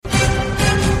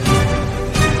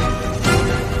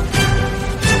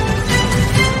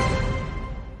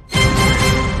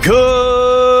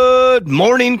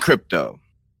morning, crypto.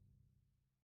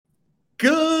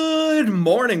 Good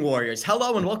morning, warriors.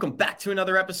 Hello and welcome back to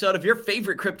another episode of your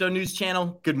favorite crypto news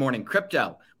channel, Good Morning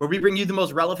Crypto, where we bring you the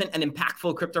most relevant and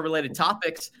impactful crypto-related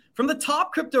topics from the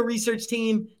top crypto research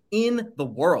team in the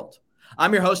world.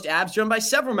 I'm your host, Abs, joined by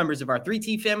several members of our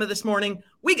 3T family this morning.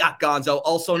 We got Gonzo,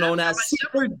 also known as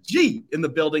Super G, in the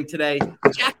building today,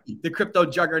 Jackie, the crypto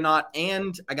juggernaut,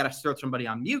 and I got to throw somebody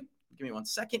on mute. Give me 1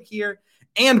 second here.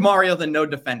 And Mario, the node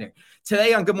defender.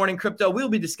 Today on Good Morning Crypto, we'll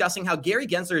be discussing how Gary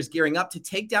Gensler is gearing up to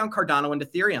take down Cardano and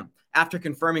Ethereum after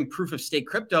confirming proof-of-stake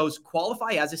cryptos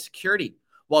qualify as a security,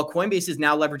 while Coinbase is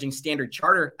now leveraging Standard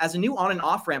Charter as a new on- and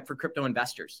off-ramp for crypto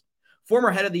investors.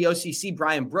 Former head of the OCC,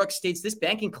 Brian Brooks, states this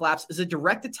banking collapse is a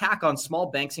direct attack on small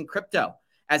banks in crypto,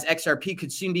 as XRP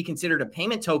could soon be considered a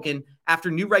payment token after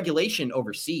new regulation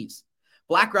overseas.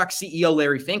 BlackRock CEO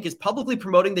Larry Fink is publicly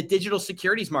promoting the digital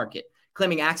securities market,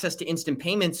 claiming access to instant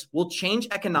payments will change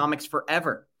economics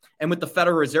forever. And with the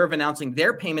Federal Reserve announcing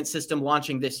their payment system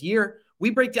launching this year, we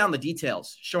break down the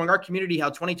details, showing our community how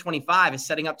 2025 is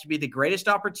setting up to be the greatest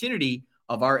opportunity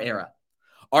of our era.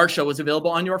 Our show is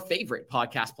available on your favorite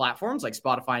podcast platforms like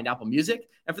Spotify and Apple Music.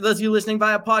 And for those of you listening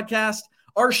via podcast,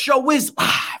 our show is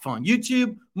live on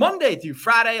YouTube Monday through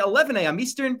Friday, 11 a.m.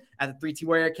 Eastern at the 3T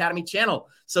Warrior Academy channel.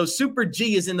 So Super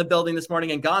G is in the building this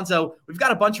morning. And Gonzo, we've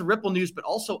got a bunch of Ripple news, but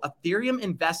also Ethereum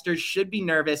investors should be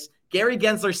nervous. Gary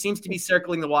Gensler seems to be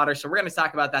circling the water. So we're going to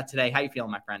talk about that today. How you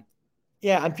feeling, my friend?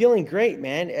 Yeah, I'm feeling great,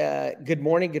 man. Good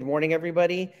morning,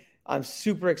 everybody. I'm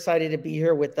super excited to be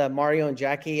here with Mario and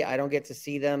Jackie. I don't get to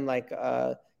see them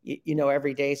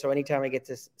every day. So anytime I get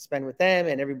to spend with them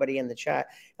and everybody in the chat,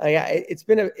 it's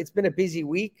been a busy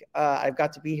week. I've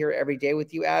got to be here every day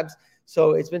with you, Abs.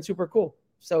 So it's been super cool.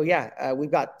 So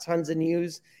we've got tons of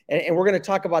news, and we're going to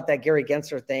talk about that Gary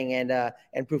Gensler thing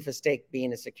and proof of stake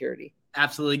being a security.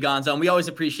 Absolutely, Gonzo. And we always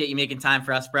appreciate you making time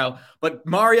for us, bro. But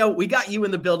Mario, we got you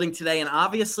in the building today, and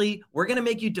obviously we're going to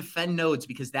make you defend nodes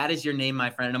because that is your name, my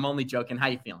friend. And I'm only joking. How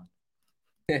you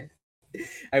feeling?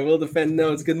 I will defend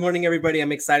nodes. Good morning, everybody.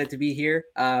 I'm excited to be here.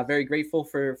 Very grateful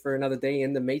for another day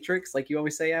in the Matrix, like you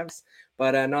always say, Abs.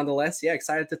 But nonetheless,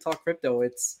 excited to talk crypto.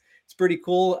 It's pretty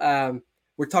cool.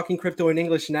 We're talking crypto in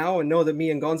English now, and know that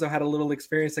me and Gonzo had a little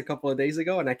experience a couple of days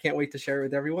ago, and I can't wait to share it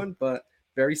with everyone, but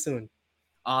very soon.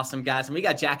 Awesome, guys. And we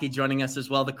got Jackie joining us as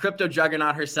well, the crypto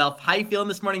juggernaut herself. How you feeling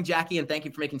this morning, Jackie? And thank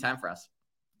you for making time for us.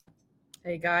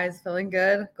 Hey, guys. Feeling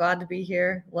good. Glad to be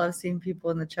here. Love seeing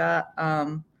people in the chat.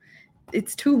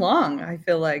 It's too long, I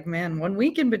feel like, man. 1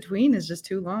 week in between is just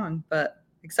too long, but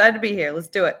excited to be here. Let's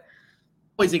do it.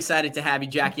 Always excited to have you,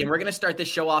 Jackie. And we're going to start this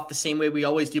show off the same way we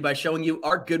always do by showing you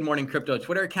our Good Morning Crypto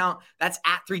Twitter account. That's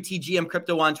at 3TGM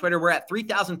Crypto on Twitter. We're at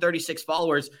 3,036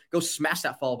 followers. Go smash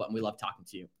that follow button. We love talking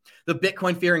to you. The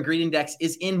Bitcoin Fear and Greed Index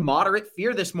is in moderate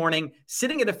fear this morning,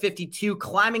 sitting at a 52,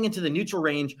 climbing into the neutral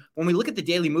range. When we look at the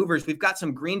daily movers, we've got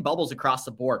some green bubbles across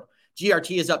the board.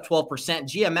 GRT is up 12%,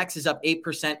 GMX is up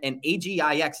 8%, and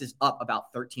AGIX is up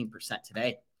about 13%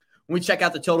 today. When we check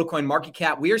out the total coin market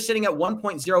cap, we are sitting at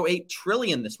 1.08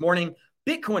 trillion this morning.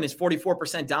 Bitcoin is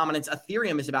 44% dominance.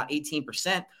 Ethereum is about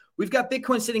 18%. We've got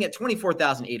Bitcoin sitting at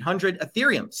 24,800,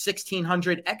 Ethereum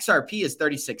 1,600, XRP is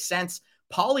 36 cents,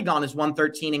 Polygon is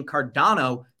 113, and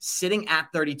Cardano sitting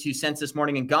at 32 cents this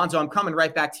morning. And Gonzo, I'm coming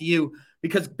right back to you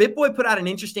because BitBoy put out an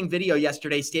interesting video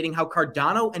yesterday stating how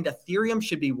Cardano and Ethereum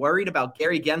should be worried about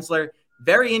Gary Gensler.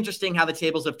 Very interesting how the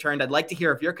tables have turned. I'd like to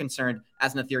hear if you're concerned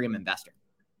as an Ethereum investor.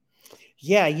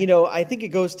 Yeah, I think it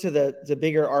goes to the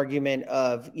bigger argument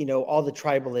of, all the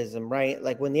tribalism, right?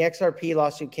 Like when the XRP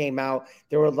lawsuit came out,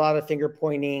 there were a lot of finger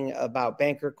pointing about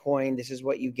banker coin. This is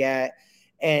what you get.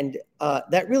 And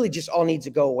that really just all needs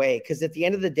to go away because at the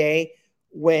end of the day,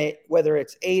 whether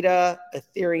it's ADA,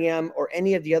 Ethereum, or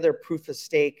any of the other proof of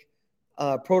stake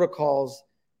protocols,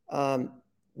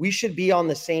 we should be on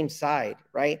the same side,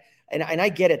 right? And I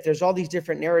get it. There's all these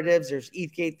different narratives. There's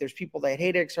ETHgate. There's people that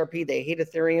hate XRP. They hate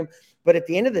Ethereum. But at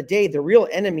the end of the day, the real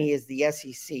enemy is the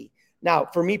SEC. Now,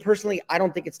 for me personally, I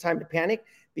don't think it's time to panic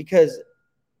because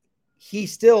he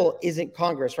still isn't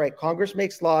Congress, right? Congress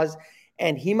makes laws,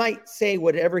 and he might say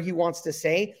whatever he wants to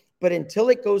say. But until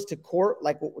it goes to court,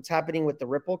 like what's happening with the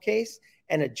Ripple case,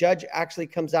 and a judge actually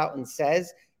comes out and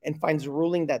says and finds a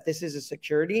ruling that this is a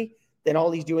security, then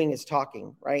all he's doing is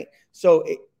talking, right? So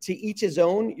to each his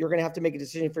own, you're going to have to make a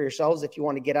decision for yourselves if you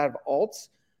want to get out of alts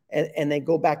and then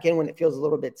go back in when it feels a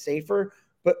little bit safer.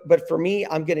 But for me,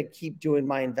 I'm going to keep doing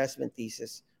my investment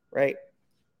thesis, right?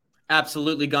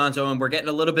 Absolutely, Gonzo. And we're getting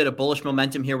a little bit of bullish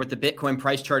momentum here with the Bitcoin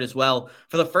price chart as well.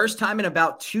 For the first time in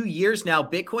about 2 years now,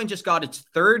 Bitcoin just got its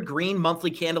third green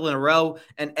monthly candle in a row.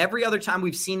 And every other time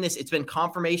we've seen this, it's been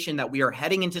confirmation that we are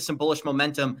heading into some bullish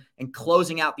momentum and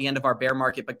closing out the end of our bear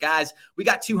market. But guys, we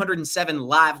got 207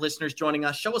 live listeners joining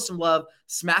us. Show us some love.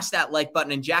 Smash that like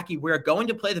button. And Jackie, we're going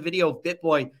to play the video of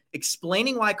BitBoy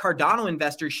explaining why Cardano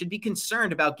investors should be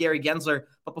concerned about Gary Gensler.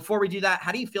 But before we do that,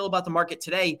 how do you feel about the market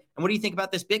today? And what do you think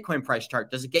about this Bitcoin price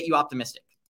chart? Does it get you optimistic?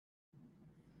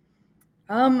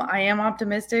 I am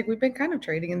optimistic. We've been kind of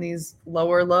trading in these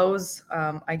lower lows,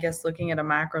 I guess, looking at a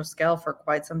macro scale for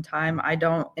quite some time. I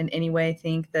don't in any way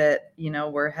think that,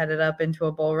 we're headed up into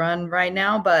a bull run right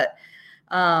now, but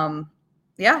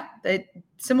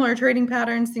similar trading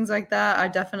patterns, things like that. I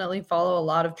definitely follow a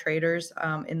lot of traders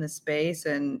in the space,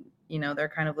 and they're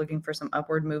kind of looking for some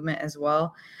upward movement as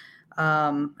well.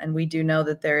 And we do know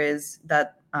that there is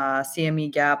that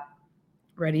CME gap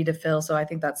ready to fill. So I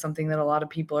think that's something that a lot of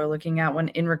people are looking at when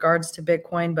in regards to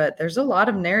Bitcoin. But there's a lot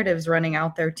of narratives running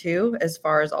out there too, as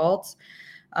far as alts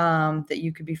that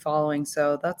you could be following.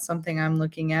 So that's something I'm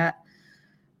looking at.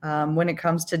 When it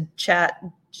comes to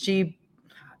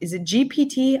is it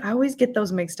GPT? I always get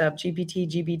those mixed up.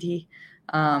 GPT.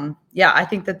 I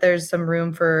think that there's some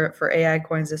room for AI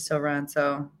coins to still run.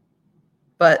 So,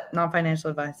 but not financial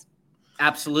advice.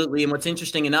 Absolutely. And what's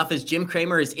interesting enough is Jim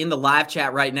Cramer is in the live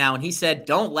chat right now. And he said,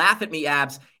 don't laugh at me,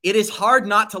 Abs. It is hard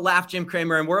not to laugh, Jim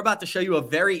Cramer. And we're about to show you a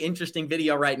very interesting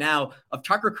video right now of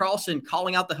Tucker Carlson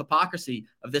calling out the hypocrisy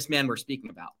of this man we're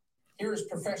speaking about. Here is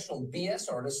professional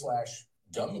BS artist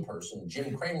 / dumb person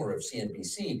Jim Cramer of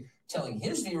CNBC telling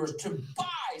his viewers to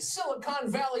buy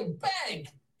Silicon Valley Bank.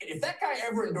 If that guy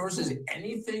ever endorses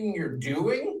anything you're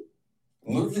doing,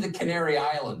 move to the Canary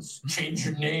Islands, change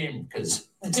your name, because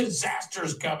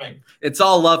disaster's coming. It's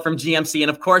all love from GMC. And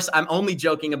of course, I'm only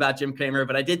joking about Jim Cramer,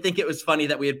 but I did think it was funny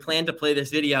that we had planned to play this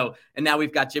video, and now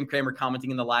we've got Jim Cramer commenting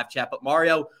in the live chat. But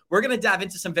Mario, we're going to dive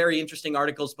into some very interesting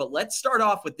articles, but let's start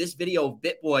off with this video of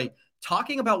BitBoy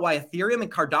talking about why Ethereum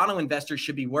and Cardano investors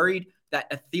should be worried that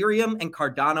Ethereum and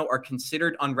Cardano are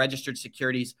considered unregistered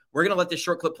securities. We're going to let this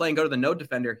short clip play and go to the Node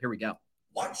Defender. Here we go.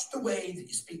 Watch the way that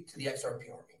you speak to the XRP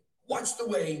army. Watch the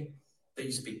way that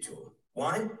you speak to them.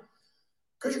 Why?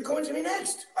 Because you're going to me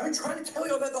next. I've been trying to tell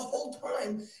you all that the whole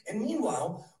time. And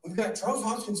meanwhile, we've got Charles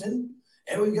Hoskinson,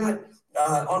 and we've got,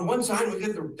 on one side, we've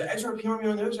got the XRP army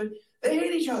on the other side. They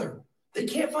hate each other. They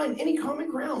can't find any common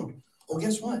ground. Well,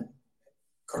 guess what?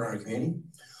 Cardano community,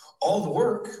 all the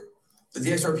work that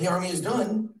the XRP army has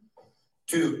done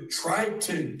to try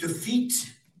to defeat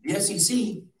the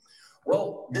SEC,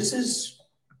 well, this is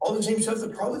all the same stuff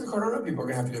that probably the Cardano people are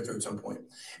going to have to go through at some point.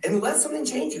 Unless something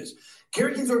changes.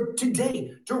 Gary Gensler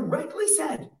today directly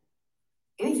said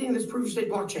anything that's proof of stake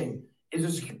blockchain is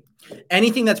a security.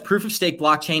 Anything that's proof of stake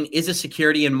blockchain is a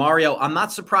security. And Mario, I'm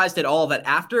not surprised at all that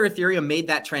after Ethereum made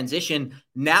that transition,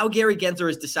 now Gary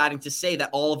Gensler is deciding to say that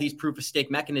all of these proof of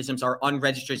stake mechanisms are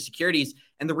unregistered securities.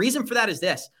 And the reason for that is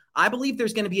this. I believe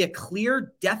there's going to be a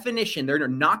clear definition. They're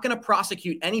not going to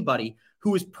prosecute anybody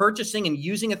who was purchasing and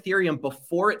using Ethereum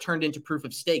before it turned into proof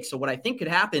of stake. So what I think could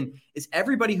happen is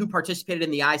everybody who participated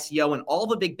in the ICO and all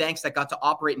the big banks that got to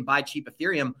operate and buy cheap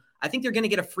Ethereum, I think they're going to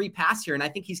get a free pass here. And I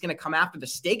think he's going to come after the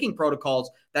staking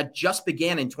protocols that just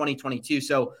began in 2022.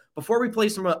 So before we play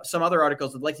some other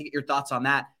articles, I'd like to get your thoughts on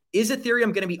that. Is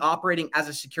Ethereum going to be operating as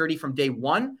a security from day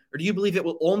one, or do you believe it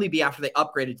will only be after they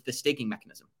upgraded to the staking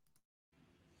mechanism?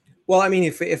 Well, I mean,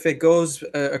 if it goes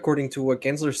according to what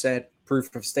Gensler said,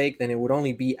 proof of stake, then it would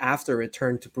only be after it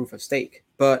turned to proof of stake.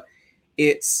 But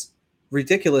it's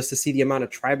ridiculous to see the amount of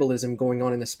tribalism going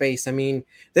on in the space. I mean,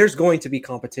 there's going to be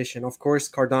competition. Of course,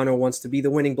 Cardano wants to be the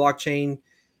winning blockchain.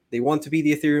 They want to be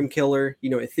the Ethereum killer.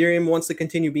 Ethereum wants to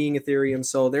continue being Ethereum.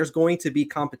 So there's going to be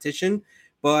competition.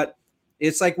 But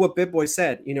it's like what BitBoy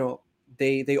said,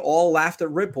 they all laughed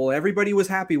at Ripple. Everybody was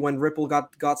happy when Ripple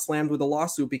got slammed with a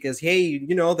lawsuit because, hey,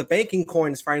 the banking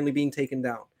coin is finally being taken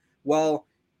down. Well,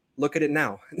 look at it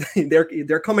now.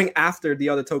 they're coming after the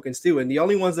other tokens too, and the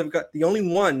only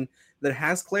one that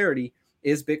has clarity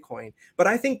is Bitcoin. But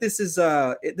I think this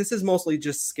is mostly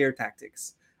just scare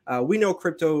tactics. We know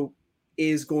crypto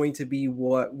is going to be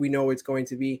what we know it's going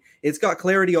to be. It's got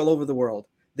clarity all over the world.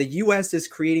 The U.S. is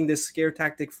creating this scare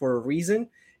tactic for a reason.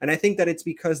 And I think that it's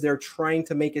because they're trying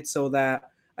to make it so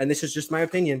that, and this is just my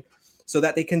opinion, so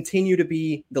that they continue to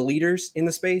be the leaders in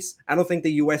the space. I don't think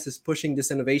the U.S. is pushing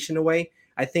this innovation away.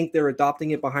 I think they're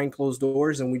adopting it behind closed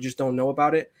doors, and we just don't know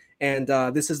about it. And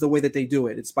this is the way that they do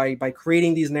it. It's by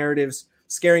creating these narratives,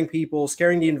 scaring people,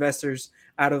 scaring the investors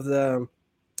out of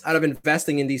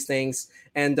investing in these things.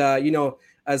 And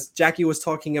as Jackie was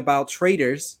talking about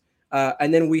traders,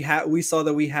 and then we saw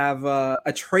that we have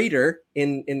a trader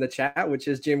in the chat, which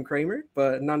is Jim Cramer.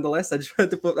 But nonetheless, I just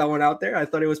wanted to put that one out there. I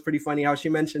thought it was pretty funny how she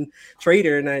mentioned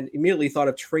trader, and I immediately thought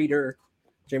of trader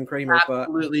Jim Cramer.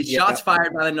 Absolutely. Shots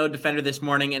fired by the Node Defender this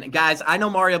morning. And guys, I know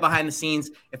Mario behind the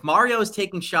scenes. If Mario is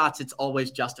taking shots, it's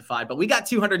always justified. But we got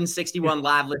 261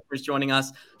 live listeners joining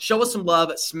us. Show us some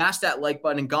love. Smash that like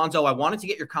button. And Gonzo, I wanted to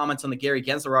get your comments on the Gary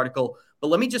Gensler article, but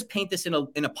let me just paint this in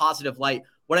a positive light.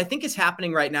 What I think is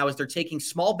happening right now is they're taking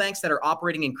small banks that are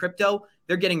operating in crypto,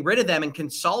 they're getting rid of them and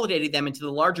consolidating them into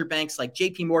the larger banks like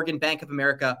JP Morgan, Bank of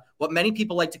America, what many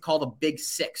people like to call the big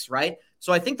six, right?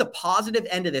 So I think the positive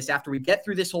end of this, after we get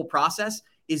through this whole process,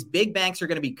 is big banks are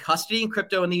going to be custodying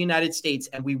crypto in the United States,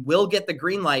 and we will get the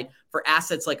green light for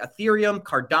assets like Ethereum,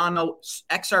 Cardano,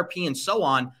 XRP, and so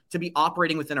on to be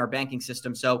operating within our banking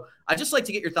system. So I'd just like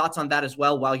to get your thoughts on that as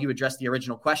well while you address the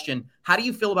original question. How do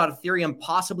you feel about Ethereum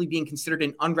possibly being considered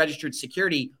an unregistered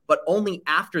security, but only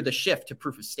after the shift to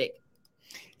proof of stake?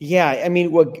 Yeah, I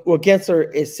mean, what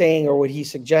Gensler is saying, or what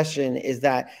he's suggesting, is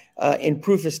that in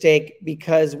proof of stake,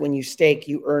 because when you stake,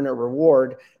 you earn a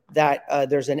reward, that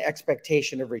there's an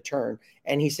expectation of return.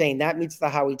 And he's saying that meets the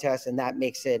Howey test, and that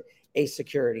makes it a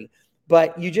security.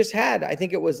 But you just had, I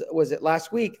think it was it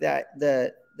last week, that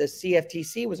the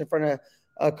CFTC was in front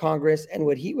of Congress, and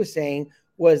what he was saying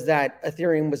was that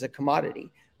Ethereum was a commodity,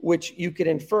 which you could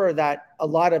infer that a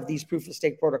lot of these proof of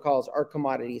stake protocols are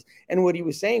commodities. And what he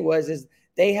was saying is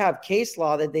they have case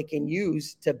law that they can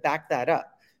use to back that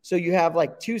up. So you have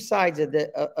like two sides of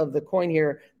the coin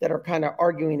here that are kind of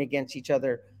arguing against each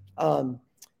other.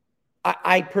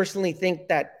 I personally think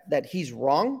that he's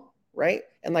wrong, right?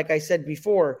 And like I said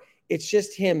before, it's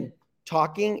just him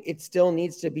talking. It still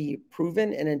needs to be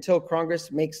proven, and until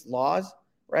Congress makes laws,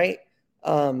 right?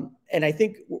 And I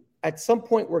think at some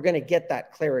point we're going to get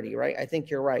that clarity, right? I think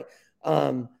you're right.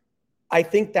 I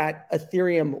think that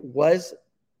Ethereum was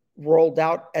rolled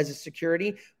out as a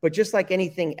security, but just like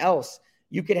anything else,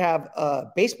 you could have a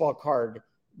baseball card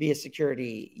be a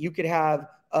security. You could have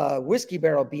a whiskey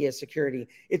barrel be a security.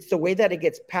 It's the way that it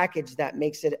gets packaged that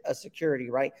makes it a security,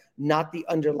 right? Not the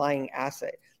underlying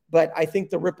asset. But I think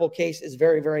the Ripple case is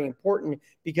very, very important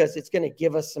because it's going to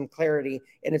give us some clarity,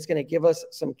 and it's going to give us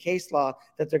some case law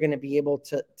that they're going to be able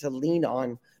to lean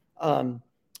on.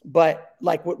 But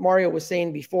like what Mario was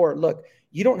saying before, look,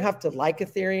 you don't have to like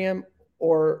Ethereum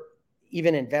or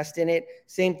even invest in it.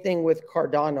 Same thing with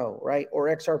Cardano, right?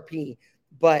 Or XRP.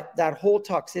 But that whole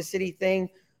toxicity thing,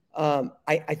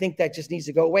 I think that just needs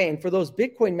to go away. And for those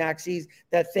Bitcoin maxis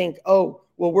that think, oh,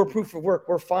 well, we're proof of work,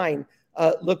 we're fine.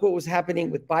 Look what was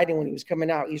happening with Biden when he was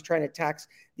coming out. He's trying to tax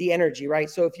the energy, right?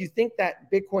 So if you think that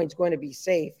Bitcoin's going to be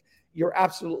safe, you're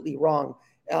absolutely wrong.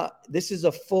 This is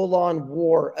a full-on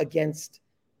war against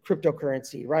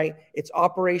cryptocurrency, right? It's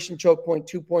Operation Choke Point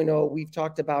 2.0. We've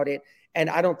talked about it. And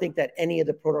I don't think that any of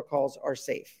the protocols are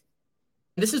safe.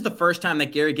 This is the first time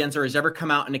that Gary Gensler has ever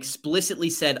come out and explicitly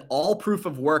said all proof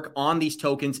of work on these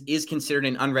tokens is considered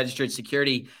an unregistered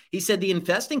security. He said the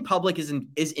investing public is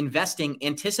investing,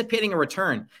 anticipating a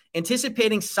return,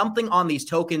 anticipating something on these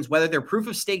tokens, whether they're proof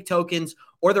of stake tokens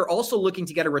or they're also looking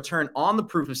to get a return on the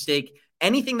proof of stake.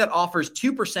 Anything that offers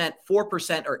 2%,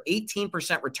 4%, or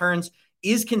 18% returns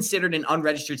is considered an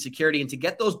unregistered security. And to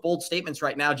get those bold statements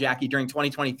right now, Jackie, during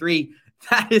 2023,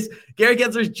 that is Gary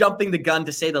Gensler's jumping the gun,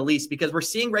 to say the least, because we're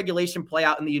seeing regulation play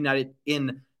out in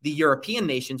the European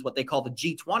nations, what they call the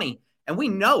G20. And we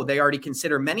know they already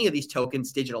consider many of these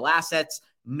tokens digital assets,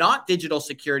 not digital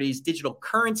securities, digital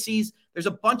currencies. There's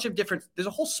a bunch of there's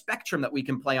a whole spectrum that we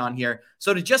can play on here.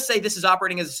 So to just say this is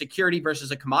operating as a security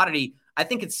versus a commodity, I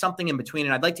think it's something in between.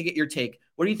 And I'd like to get your take.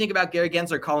 What do you think about Gary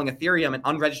Gensler calling Ethereum an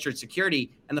unregistered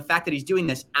security and the fact that he's doing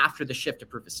this after the shift to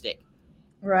proof of stake?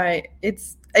 Right.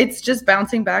 It's just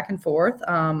bouncing back and forth.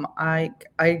 I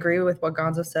agree with what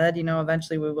Gonzo said.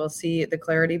 Eventually we will see the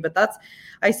clarity, but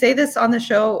I say this on the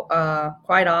show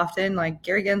quite often. Like,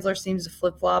 Gary Gensler seems to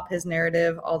flip-flop his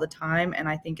narrative all the time, and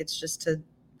I think it's just to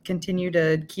continue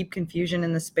to keep confusion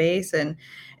in the space and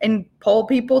pull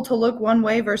people to look one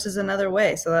way versus another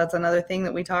way. So that's another thing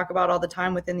that we talk about all the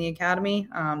time within the academy.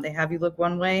 They have you look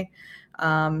one way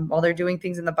while they're doing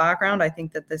things in the background. I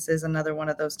think that this is another one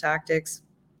of those tactics.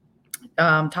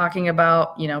 Talking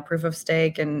about, proof of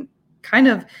stake and kind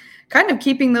of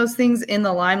keeping those things in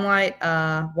the limelight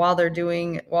while they're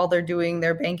doing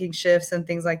their banking shifts and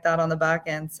things like that on the back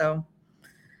end. So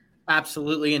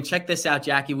absolutely. And check this out,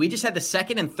 Jackie. We just had the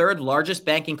second and third largest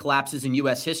banking collapses in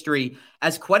U.S. history,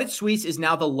 as Credit Suisse is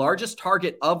now the largest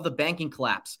target of the banking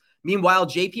collapse. Meanwhile,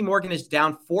 JP Morgan is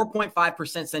down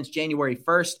 4.5% since January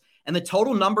 1st, and the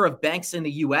total number of banks in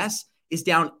the U.S. is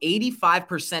down 85%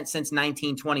 since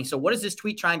 1920. So what is this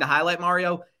tweet trying to highlight,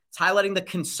 Mario? It's highlighting the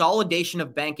consolidation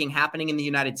of banking happening in the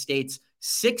United States.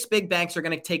 6 big banks are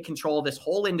going to take control of this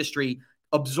whole industry,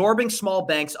 absorbing small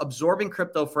banks, absorbing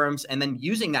crypto firms, and then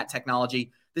using that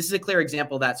technology. This is a clear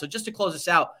example of that. So just to close this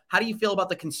out, how do you feel about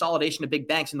the consolidation of big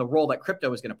banks and the role that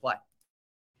crypto is going to play?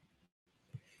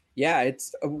 Yeah,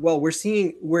 it's well, we're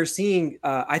seeing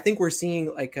I think we're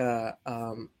seeing like the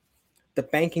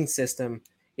banking system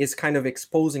is kind of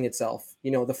exposing itself.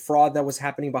 The fraud that was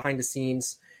happening behind the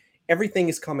scenes, everything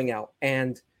is coming out,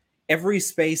 and every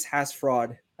space has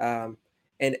fraud.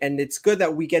 And it's good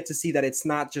that we get to see that it's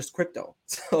not just crypto.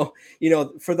 So,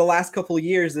 for the last couple of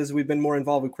years, as we've been more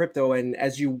involved with crypto, and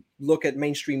as you look at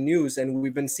mainstream news, and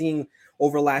we've been seeing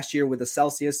over last year with the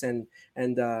Celsius and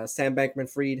Sam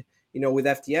Bankman-Fried, with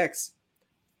FTX,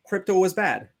 crypto was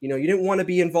bad. You didn't want to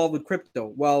be involved with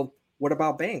crypto. Well, what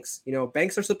about banks?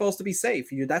 Banks are supposed to be safe.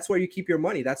 That's where you keep your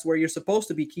money. That's where you're supposed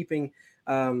to be keeping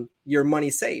your money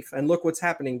safe. And look what's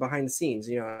happening behind the scenes.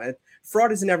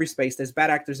 Fraud is in every space. There's bad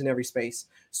actors in every space.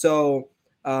 So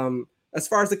as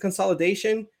far as the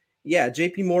consolidation, yeah,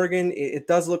 JP Morgan, it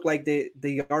does look like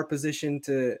they are positioned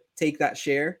to take that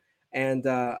share. And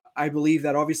I believe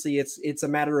that obviously it's a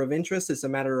matter of interest. It's a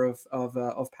matter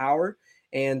of power.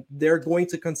 And they're going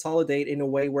to consolidate in a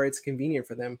way where it's convenient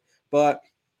for them. But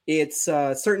it's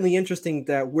certainly interesting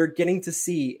that we're getting to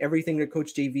see everything that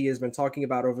Coach JV has been talking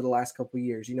about over the last couple of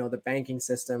years, the banking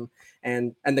system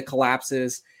and the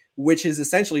collapses, which is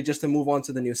essentially just to move on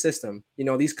to the new system.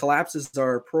 These collapses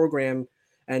are programmed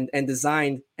and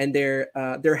designed, and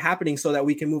they're happening so that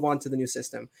we can move on to the new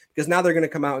system. Because now they're going to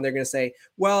come out and they're going to say,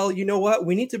 well, you know what?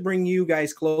 We need to bring you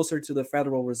guys closer to the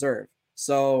Federal Reserve.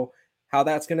 So how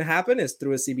that's going to happen is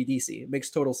through a CBDC. It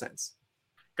makes total sense.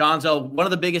 Gonzo, one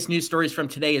of the biggest news stories from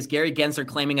today is Gary Gensler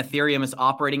claiming Ethereum is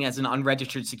operating as an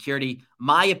unregistered security.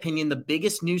 My opinion, the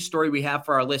biggest news story we have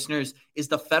for our listeners is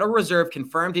the Federal Reserve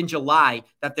confirmed in July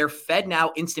that their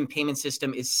Fednow instant payment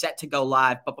system is set to go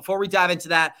live. But before we dive into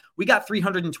that, we got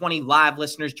 320 live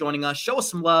listeners joining us. Show us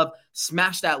some love,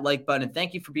 smash that like button, and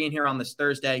thank you for being here on this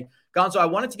Thursday. Gonzo, I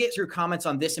wanted to get your comments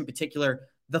on this in particular.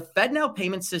 The Fednow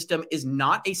payment system is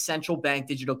not a central bank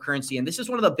digital currency, and this is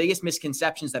one of the biggest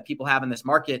misconceptions that people have in this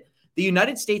market. The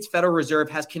United States Federal Reserve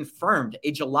has confirmed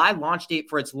a July launch date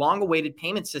for its long-awaited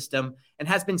payment system and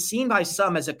has been seen by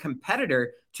some as a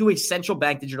competitor to a central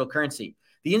bank digital currency.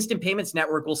 The Instant Payments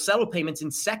Network will settle payments in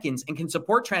seconds and can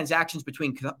support transactions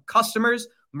between customers,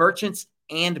 merchants,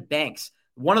 and banks.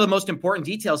 One of the most important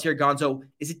details here, Gonzo,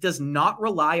 is it does not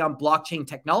rely on blockchain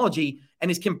technology and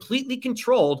is completely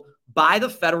controlled by the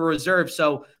Federal Reserve.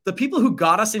 So the people who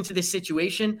got us into this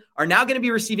situation are now going to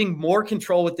be receiving more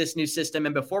control with this new system.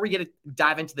 And before we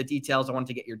dive into the details, I wanted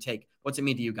to get your take. What's it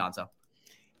mean to you, Gonzo?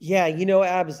 Yeah,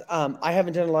 Abs, I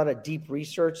haven't done a lot of deep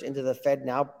research into the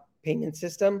FedNow payment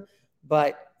system,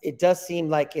 but it does seem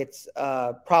like it's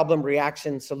a problem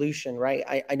reaction solution, right?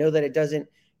 I know that it doesn't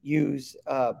use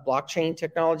blockchain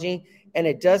technology, and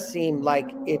it does seem like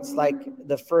it's like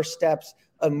the first steps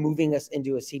of moving us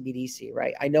into a CBDC,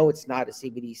 right? I know it's not a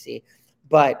CBDC,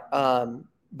 but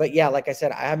yeah, like I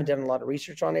said, I haven't done a lot of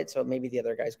research on it, so maybe the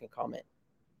other guys can comment.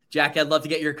 Jack, I'd love to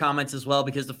get your comments as well,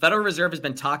 because the Federal Reserve has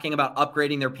been talking about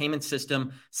upgrading their payment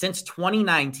system since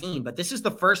 2019, but this is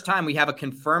the first time we have a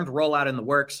confirmed rollout in the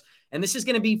works. And this is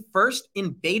going to be first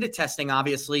in beta testing,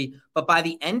 obviously, but by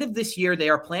the end of this year, they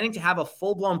are planning to have a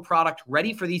full-blown product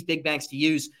ready for these big banks to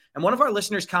use. And one of our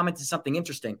listeners commented something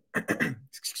interesting.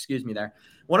 Excuse me there.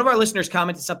 One of our listeners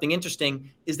commented something interesting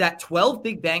is that 12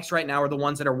 big banks right now are the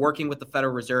ones that are working with the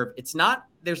Federal Reserve.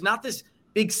 There's not this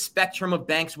big spectrum of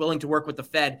banks willing to work with the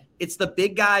Fed. It's the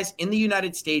big guys in the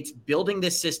United States building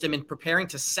this system and preparing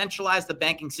to centralize the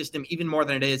banking system even more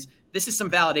than it is. This is some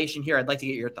validation here. I'd like to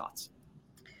get your thoughts.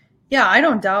 Yeah, I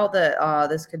don't doubt that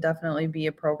this could definitely be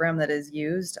a program that is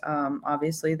used.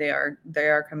 Obviously, they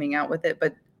are coming out with it,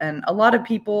 and a lot of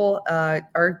people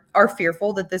are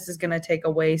fearful that this is going to take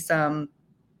away some,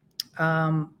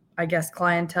 I guess,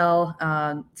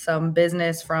 clientele, some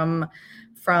business from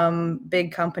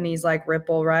big companies like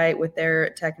Ripple, right, with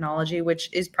their technology, which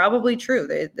is probably true.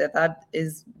 That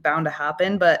is bound to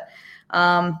happen, but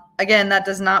again, that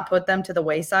does not put them to the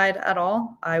wayside at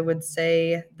all. I would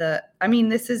say that,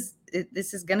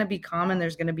 this is going to be common.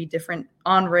 There's going to be different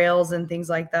on rails and things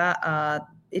like that.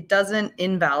 It doesn't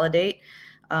invalidate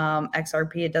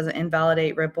XRP. It doesn't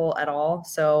invalidate Ripple at all.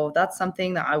 So that's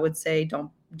something that I would say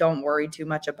don't worry too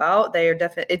much about.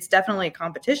 It's definitely a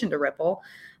competition to Ripple.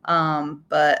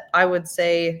 But I would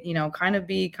say, kind of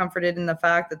be comforted in the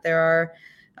fact that there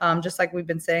are, just like we've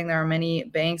been saying, there are many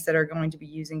banks that are going to be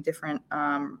using different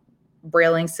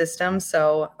brailing system.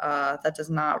 So that does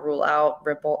not rule out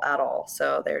Ripple at all.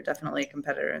 So they're definitely a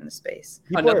competitor in the space.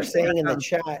 People are saying in the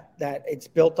chat that it's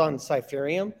built on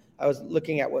Cypherium. I was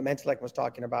looking at what Mentalek was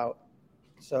talking about.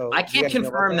 So I can't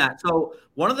confirm that. So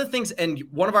one of the things, and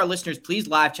one of our listeners, please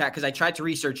live chat, because I tried to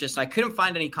research this and I couldn't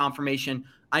find any confirmation.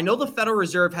 I know the Federal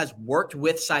Reserve has worked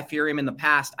with Cypherium in the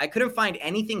past. I couldn't find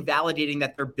anything validating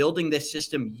that they're building this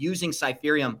system using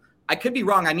Cypherium. I could be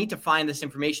wrong. I need to find this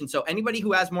information. So anybody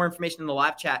who has more information in the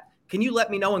live chat, can you let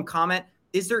me know and comment?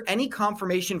 Is there any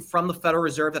confirmation from the Federal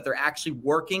Reserve that they're actually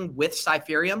working with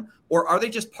Cypherium, or are they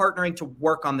just partnering to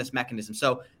work on this mechanism?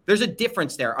 So there's a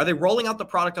difference there. Are they rolling out the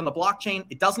product on the blockchain?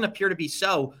 It doesn't appear to be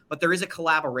so, but there is a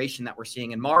collaboration that we're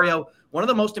seeing. And Mario, one of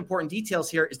the most important details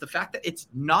here is the fact that it's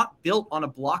not built on a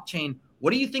blockchain.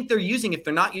 What do you think they're using if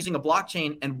they're not using a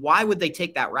blockchain, and why would they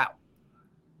take that route?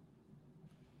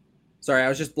 Sorry, I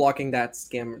was just blocking that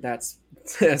scam. That's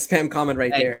a spam comment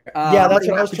right there. Yeah, that's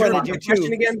what I was trying to do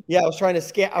too. Again? Yeah, I was trying to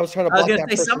block that. I was going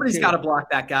to say somebody's got to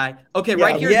block that guy. Okay,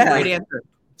 right here's a great answer.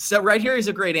 So right here is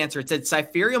a great answer. It said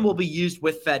Cypherium will be used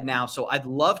with Fednow. So I'd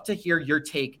love to hear your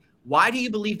take. Why do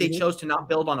you believe they chose to not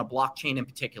build on a blockchain in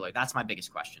particular? That's my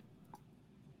biggest question.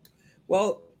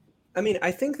 Well, I mean,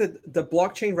 I think that the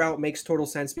blockchain route makes total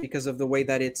sense because of the way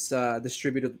that it's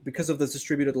distributed, because of the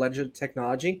distributed ledger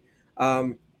technology.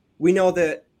 We know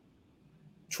that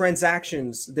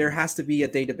transactions, there has to be a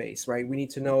database, right? We need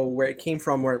to know where it came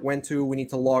from, where it went to. We need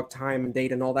to log time and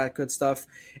date and all that good stuff.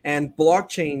 And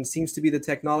blockchain seems to be the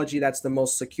technology that's the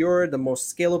most secure, the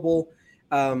most scalable.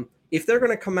 If they're going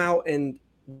to come out and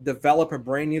develop a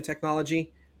brand new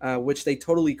technology, which they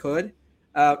totally could,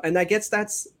 and I guess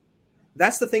that's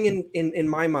the thing in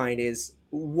my mind is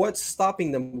what's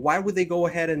stopping them? Why would they go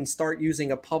ahead and start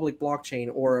using a public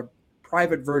blockchain or a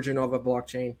private version of a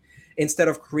blockchain instead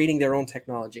of creating their own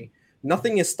technology?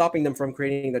 Nothing is stopping them from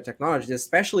creating the technology,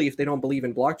 especially if they don't believe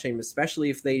in blockchain, especially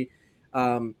if they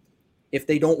don't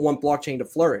want blockchain to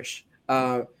flourish.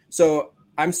 So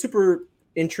I'm super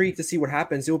intrigued to see what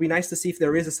happens. It will be nice to see if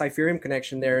there is a Cypherium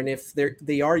connection there and if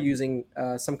they are using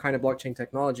some kind of blockchain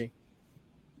technology.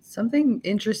 Something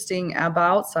interesting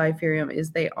about Cypherium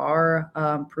is they are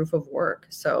proof of work.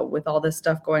 So with all this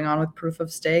stuff going on with proof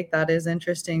of stake, that is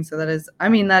interesting. So that is, I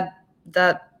mean, that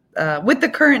with the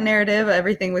current narrative,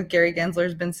 everything with Gary Gensler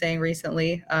has been saying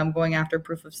recently, going after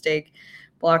proof of stake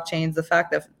blockchains, the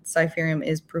fact that Cypherium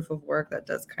is proof of work, that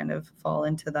does kind of fall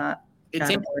into that. It's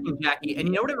interesting, Jackie. And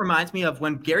you know what it reminds me of?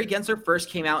 When Gary Gensler first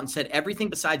came out and said everything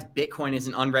besides Bitcoin is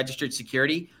an unregistered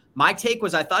security, my take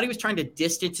was I thought he was trying to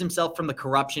distance himself from the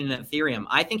corruption in Ethereum.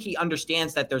 I think he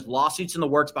understands that there's lawsuits in the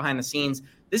works behind the scenes.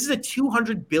 This is a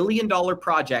 $200 billion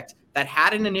project that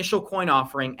had an initial coin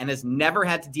offering and has never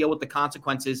had to deal with the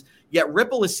consequences. Yet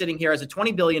Ripple is sitting here as a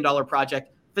 $20 billion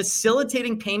project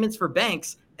facilitating payments for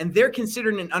banks, and they're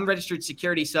considered an unregistered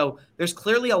security. So there's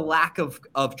clearly a lack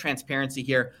of transparency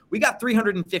here. We got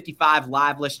 355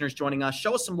 live listeners joining us.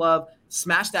 Show us some love.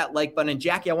 Smash that like button. And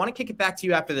Jackie, I want to kick it back to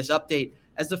you after this update.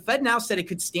 As the Fed now said, it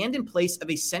could stand in place of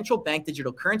a central bank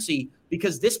digital currency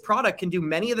because this product can do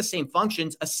many of the same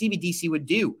functions a CBDC would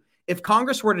do. If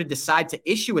Congress were to decide to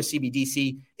issue a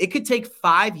CBDC, it could take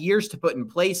 5 years to put in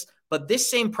place, but this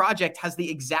same project has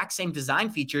the exact same design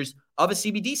features of a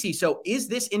CBDC. So is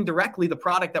this indirectly the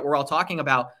product that we're all talking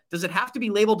about? Does it have to be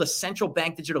labeled a central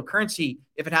bank digital currency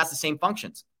if it has the same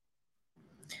functions?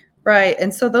 Right.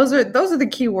 And so those are the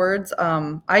key words.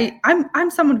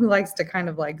 I'm someone who likes to kind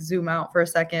of like zoom out for a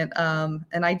second.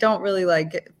 And I don't really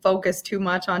like focus too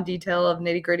much on detail of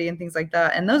nitty gritty and things like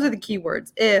that. And those are the key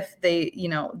words. If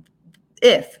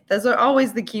those are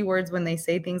always the key words when they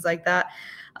say things like that.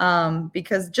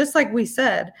 Because just like we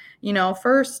said,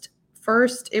 first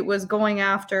it was going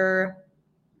after,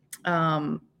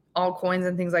 altcoins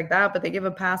and things like that, but they give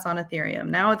a pass on Ethereum.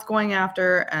 Now it's going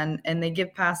after and they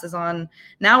give passes on.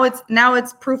 Now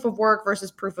it's proof of work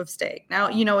versus proof of stake. Now,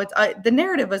 it's the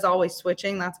narrative is always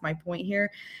switching. That's my point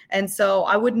here. And so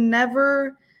I would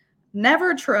never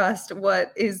trust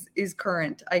what is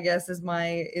current, I guess is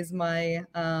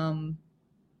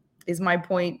my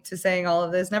point to saying all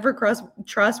of this. Never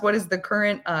trust what is the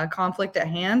current conflict at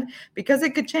hand, because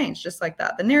it could change just like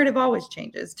that. The narrative always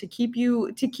changes to keep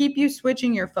you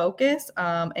switching your focus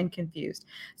and confused.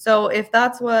 So if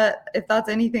that's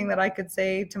anything that I could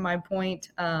say to my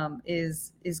point,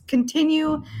 is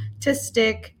continue to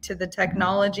stick to the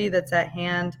technology that's at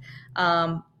hand.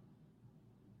 I'll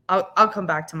come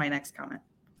back to my next comment.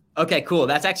 Okay, cool.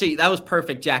 That was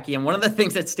perfect, Jackie. And one of the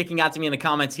things that's sticking out to me in the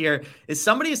comments here is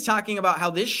somebody is talking about how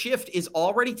this shift is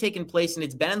already taking place and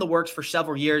it's been in the works for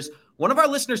several years. One of our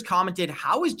listeners commented,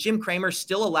 how is Jim Cramer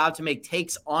still allowed to make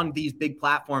takes on these big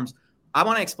platforms? I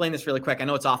want to explain this really quick. I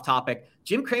know it's off topic.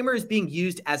 Jim Cramer is being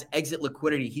used as exit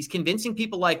liquidity. He's convincing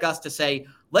people like us to say,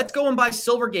 let's go and buy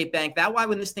Silvergate Bank. That way,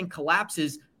 when this thing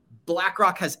collapses,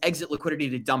 BlackRock has exit liquidity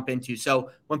to dump into. So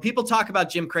when people talk about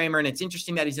Jim Cramer, and it's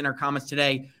interesting that he's in our comments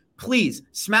today, please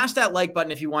smash that like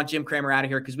button if you want Jim Cramer out of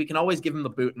here, because we can always give him the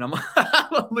boot. And I'm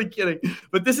only kidding.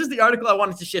 But this is the article I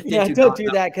wanted to shift into. Yeah, don't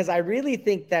do that, because I really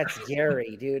think that's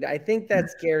Gary, dude. I think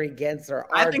that's Gary Gensler.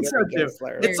 I think so too.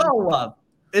 It's all love.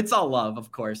 It's all love,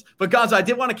 of course. But Gonzo, I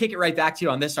did want to kick it right back to you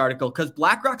on this article, because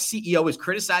BlackRock's CEO is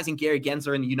criticizing Gary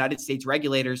Gensler and the United States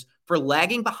regulators for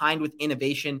lagging behind with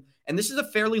innovation. And this is a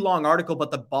fairly long article,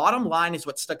 but the bottom line is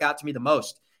what stuck out to me the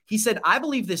most. He said, I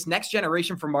believe this next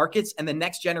generation for markets and the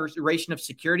next generation of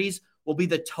securities will be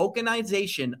the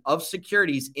tokenization of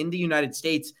securities in the United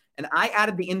States. And I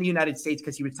added the in the United States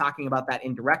because he was talking about that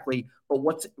indirectly. But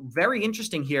what's very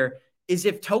interesting here is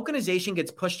if tokenization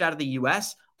gets pushed out of the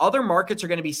US, other markets are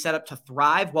going to be set up to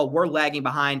thrive while we're lagging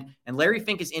behind. And Larry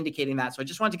Fink is indicating that. So I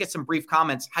just wanted to get some brief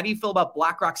comments. How do you feel about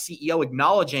BlackRock's CEO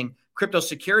acknowledging crypto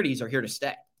securities are here to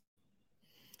stay?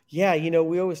 Yeah,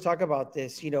 we always talk about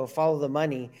this, follow the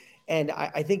money. And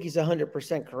I think he's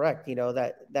 100% correct,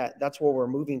 that's where we're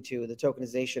moving to, the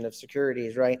tokenization of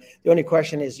securities, right? The only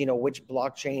question is, which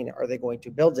blockchain are they going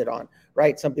to build it on,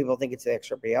 right? Some people think it's the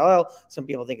XRP. Some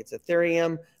people think it's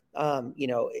Ethereum.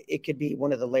 It could be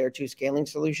one of the layer 2 scaling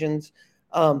solutions.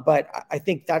 But I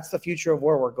think that's the future of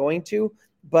where we're going to.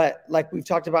 But like we've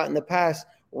talked about in the past,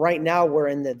 right now we're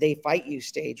in the they fight you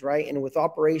stage, right? And with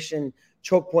Operation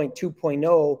Choke Point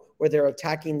 2.0, where they're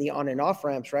attacking the on and off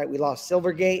ramps, right? We lost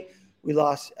Silvergate. We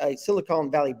lost Silicon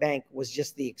Valley Bank was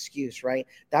just the excuse, right?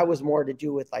 That was more to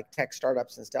do with like tech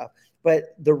startups and stuff.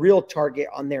 But the real target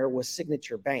on there was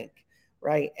Signature Bank,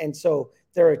 right? And so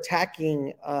they're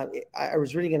attacking. I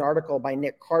was reading an article by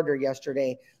Nick Carter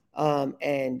yesterday,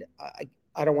 and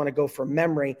I don't want to go from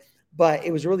memory, but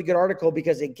it was a really good article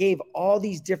because it gave all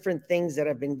these different things that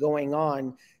have been going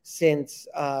on since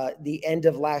the end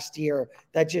of last year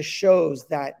that just shows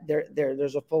that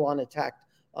there's a full-on attack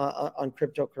on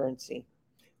cryptocurrency.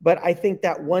 But I think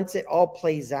that once it all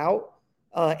plays out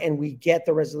and we get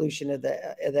the resolution of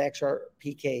the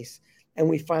XRP case, and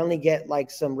we finally get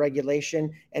like some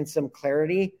regulation and some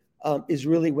clarity, is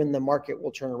really when the market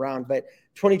will turn around. But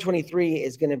 2023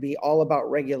 is going to be all about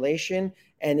regulation,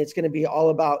 and it's going to be all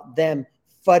about them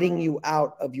fudding you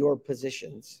out of your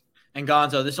positions. And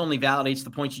Gonzo, this only validates the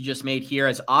points you just made here,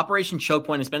 as Operation Choke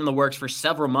Point has been in the works for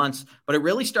several months, but it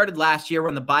really started last year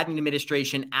when the Biden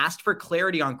administration asked for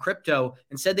clarity on crypto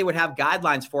and said they would have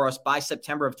guidelines for us by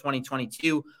September of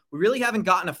 2022. We really haven't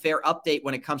gotten a fair update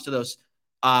when it comes to those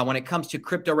when it comes to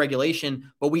crypto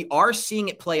regulation, but we are seeing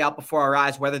it play out before our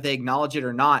eyes, whether they acknowledge it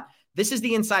or not. This is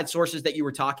the inside sources that you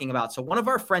were talking about. So one of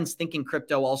our friends, Thinking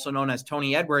Crypto, also known as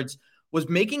Tony Edwards, was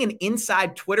making an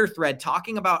inside Twitter thread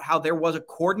talking about how there was a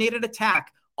coordinated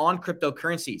attack on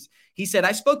cryptocurrencies. He said,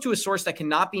 I spoke to a source that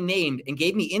cannot be named and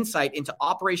gave me insight into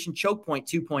Operation Choke Point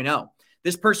 2.0.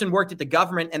 This person worked at the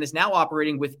government and is now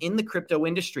operating within the crypto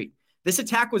industry. This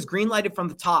attack was greenlighted from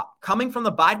the top, coming from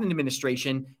the Biden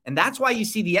administration, and that's why you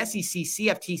see the SEC,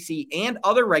 CFTC, and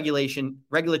other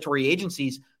regulatory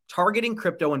agencies targeting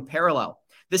crypto in parallel.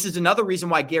 This is another reason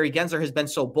why Gary Gensler has been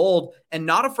so bold and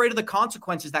not afraid of the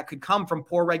consequences that could come from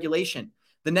poor regulation.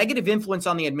 The negative influence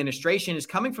on the administration is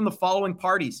coming from the following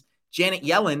parties: Janet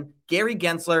Yellen, Gary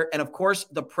Gensler, and of course,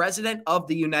 the President of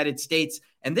the United States.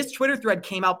 And this Twitter thread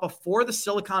came out before the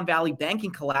Silicon Valley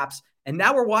banking collapse. And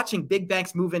now we're watching big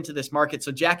banks move into this market.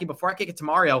 So Jackie, before I kick it to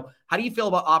Mario, how do you feel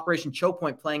about Operation Choke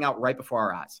Point playing out right before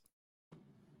our eyes?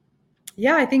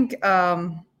 Yeah, I think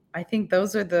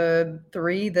those are the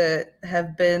three that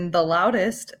have been the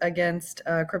loudest against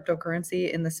cryptocurrency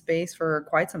in the space for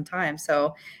quite some time.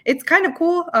 So it's kind of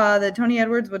cool that Tony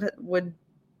Edwards would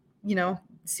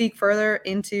seek further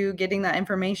into getting that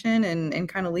information and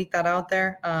kind of leak that out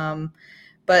there.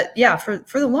 But yeah, for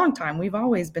the long time, we've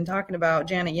always been talking about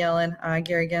Janet Yellen,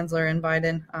 Gary Gensler, and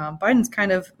Biden. Biden's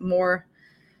kind of more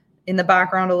in the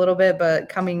background a little bit, but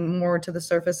coming more to the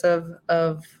surface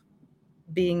of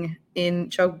being in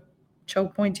Choke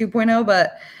Point 2.0.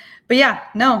 But yeah,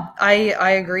 no,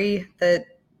 I agree that,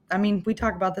 we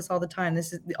talk about this all the time.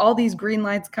 All these green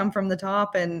lights come from the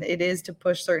top, and it is to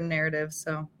push certain narratives.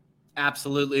 So.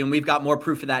 Absolutely. And we've got more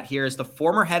proof of that here as the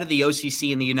former head of the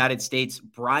OCC in the United States,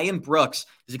 Brian Brooks,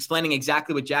 is explaining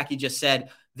exactly what Jackie just said.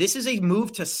 This is a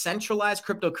move to centralize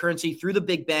cryptocurrency through the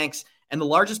big banks, and the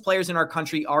largest players in our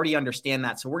country already understand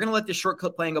that. So we're going to let this short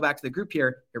clip play and go back to the group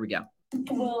here. Here we go.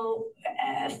 Will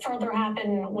further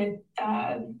happen with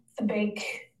the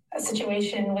bank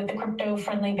situation with the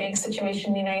crypto-friendly bank situation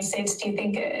in the United States? Do you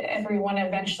think everyone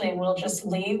eventually will just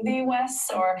leave the U.S.,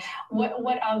 or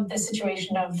what of the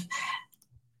situation of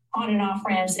on and off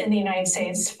ramps in the United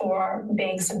States for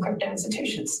banks and crypto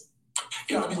institutions?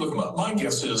 Yeah, I mean, look, my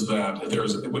guess is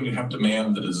that when you have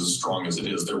demand that is as strong as it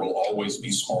is, there will always be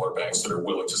smaller banks that are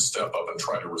willing to step up and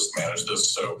try to risk manage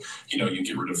this. So, you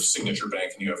get rid of Signature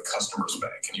Bank and you have Customers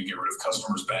Bank, and you get rid of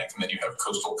Customers Bank and then you have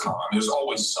Coastal Com. There's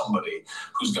always somebody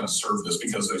who's going to serve this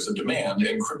because there's a demand,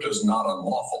 and crypto is not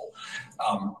unlawful.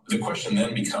 The question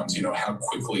then becomes, how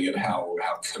quickly and how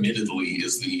committedly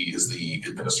is the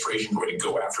administration going to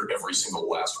go after every single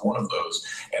last one of those,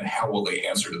 and how will they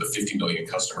answer to the 50 million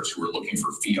customers who are looking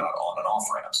for fiat on and off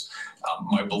ramps?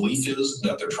 My belief is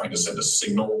that they're trying to send a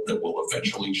signal that will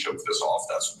eventually choke this off.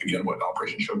 That's again what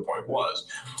Operation Choke Point was.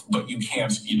 But you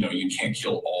can't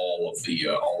kill all of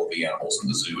the animals in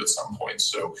the zoo at some point.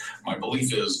 So my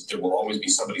belief is there will always be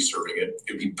somebody serving it.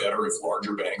 It'd be better if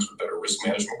larger banks with better risk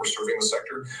management were serving the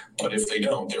sector. But if they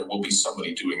don't, there will be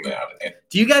somebody doing that. And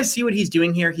do you guys see what he's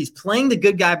doing here? He's playing the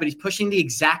good guy, but he's pushing the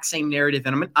exact same narrative.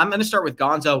 And I'm going to start with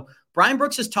Gonzo. Brian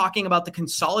Brooks is talking about the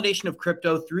consolidation of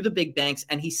crypto through the big banks.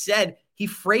 And he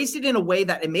phrased it in a way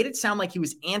that it made it sound like he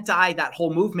was anti that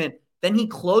whole movement. Then he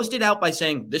closed it out by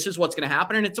saying, this is what's going to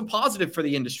happen. And it's a positive for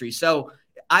the industry. So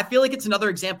I feel like it's another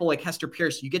example like Hester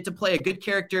Pierce. You get to play a good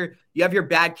character. You have your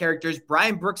bad characters.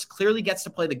 Brian Brooks clearly gets to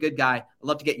play the good guy. I'd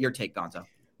love to get your take, Gonzo.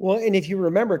 Well, and if you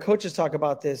remember, coaches talk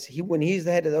about this. When he's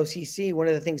the head of the OCC, one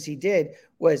of the things he did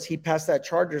was he passed that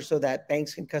charter so that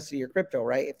banks can custody your crypto,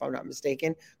 right? If I'm not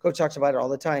mistaken, coach talks about it all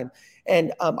the time.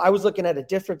 And I was looking at a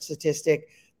different statistic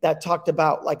that talked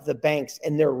about like the banks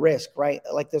and their risk, right?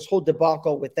 Like this whole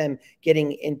debacle with them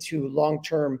getting into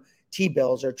long-term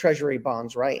T-bills or treasury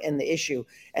bonds, right? And the issue.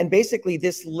 And basically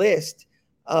this list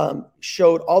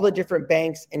showed all the different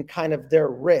banks and kind of their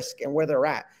risk and where they're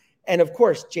at. And of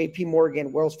course, JP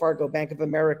Morgan, Wells Fargo, Bank of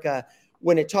America,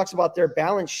 when it talks about their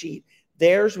balance sheet,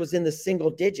 theirs was in the single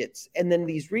digits. And then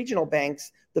these regional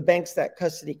banks, the banks that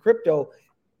custody crypto,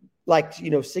 like,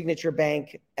 Signature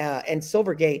Bank and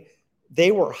Silvergate, they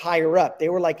were higher up. They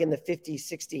were like in the 50,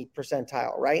 60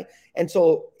 percentile, right? And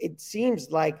so it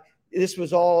seems like this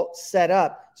was all set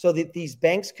up so that these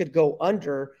banks could go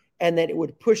under and that it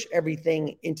would push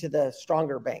everything into the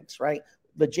stronger banks, right?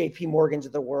 The JP Morgans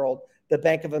of the world, the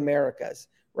Bank of Americas,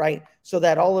 right? So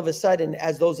that all of a sudden,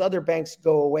 as those other banks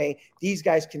go away, these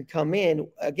guys can come in.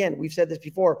 Again, we've said this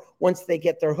before, once they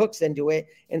get their hooks into it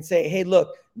and say, hey,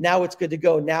 look, now it's good to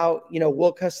go. Now,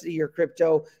 we'll custody your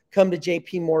crypto, come to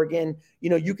JP Morgan,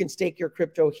 you can stake your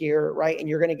crypto here, right? And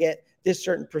you're going to get this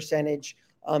certain percentage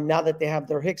now that they have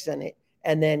their hooks in it.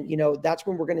 And then, that's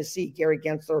when we're going to see Gary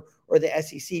Gensler or the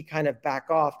SEC kind of back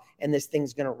off and this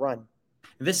thing's going to run.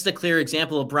 This is a clear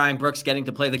example of Brian Brooks getting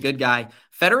to play the good guy.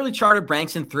 Federally chartered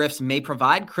banks and thrifts may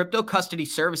provide crypto custody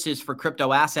services for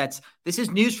crypto assets. This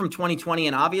is news from 2020,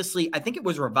 and obviously, I think it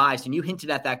was revised, and you hinted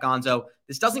at that, Gonzo.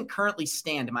 This doesn't currently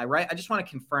stand. Am I right? I just want to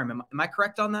confirm. Am I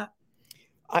correct on that?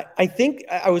 I think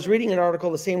I was reading an article,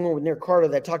 the same one with Nick Carter,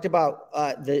 that talked about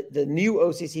the new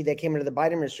OCC that came into the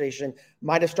Biden administration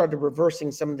might have started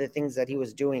reversing some of the things that he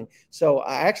was doing. So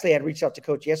I actually had reached out to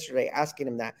Coach yesterday asking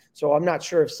him that. So I'm not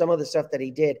sure if some of the stuff that he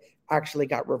did actually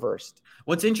got reversed.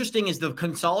 What's interesting is the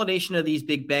consolidation of these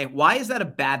big banks. Why is that a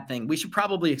bad thing? We should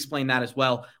probably explain that as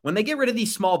well. When they get rid of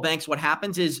these small banks, what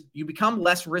happens is you become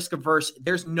less risk averse.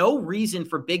 There's no reason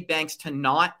for big banks to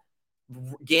not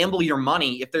gamble your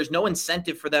money if there's no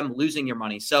incentive for them losing your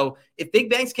money. So if big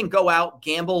banks can go out,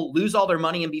 gamble, lose all their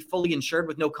money and be fully insured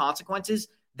with no consequences,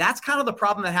 that's kind of the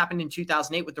problem that happened in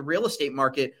 2008 with the real estate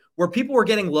market, where people were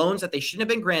getting loans that they shouldn't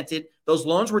have been granted. Those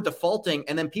loans were defaulting,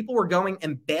 and then people were going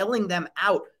and bailing them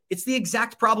out. It's the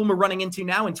exact problem we're running into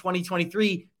now in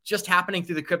 2023, just happening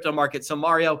through the crypto market. So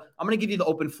Mario, I'm going to give you the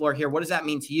open floor here. What does that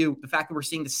mean to you? The fact that we're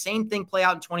seeing the same thing play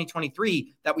out in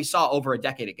 2023 that we saw over a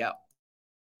decade ago.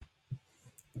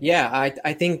 Yeah,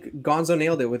 I think Gonzo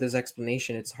nailed it with his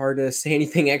explanation. It's hard to say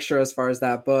anything extra as far as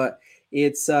that, but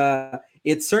it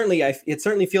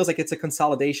certainly feels like it's a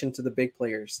consolidation to the big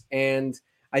players. And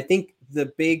I think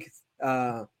the big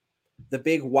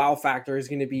wow factor is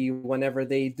going to be whenever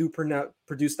they do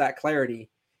produce that clarity.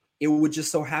 It would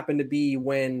just so happen to be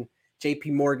when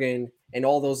JP Morgan and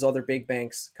all those other big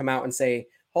banks come out and say,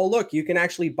 oh, look, you can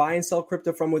actually buy and sell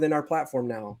crypto from within our platform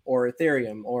now, or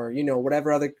Ethereum, or,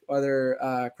 whatever other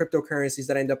cryptocurrencies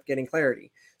that end up getting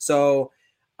clarity. So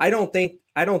I don't think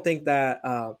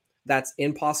that that's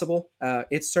impossible.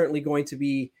 It's certainly going to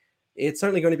be it's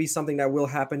certainly going to be something that will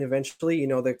happen eventually.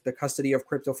 The custody of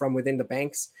crypto from within the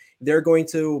banks, they're going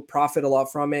to profit a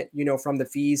lot from it, from the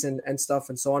fees and stuff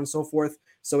and so on and so forth.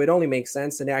 So it only makes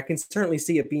sense. And I can certainly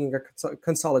see it being a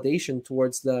consolidation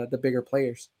towards the bigger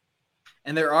players.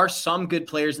 And there are some good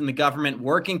players in the government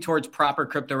working towards proper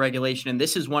crypto regulation. And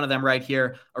this is one of them right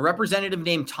here. A representative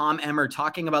named Tom Emmer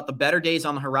talking about the better days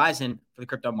on the horizon for the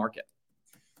crypto market.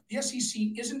 The SEC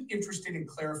isn't interested in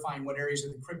clarifying what areas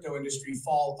of the crypto industry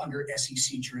fall under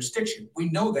SEC jurisdiction. We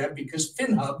know that because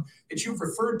FinHub, that you've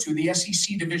referred to, the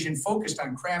SEC division focused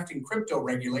on crafting crypto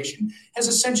regulation, has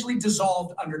essentially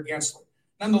dissolved under Gensler.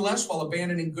 Nonetheless, while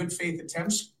abandoning good faith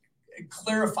attempts to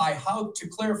clarify how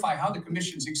the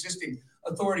Commission's existing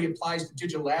authority applies to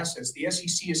digital assets, the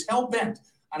SEC is hell-bent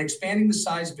on expanding the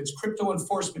size of its crypto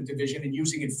enforcement division and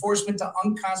using enforcement to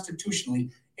unconstitutionally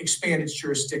expand its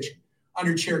jurisdiction.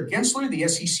 Under Chair Gensler, the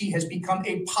SEC has become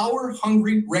a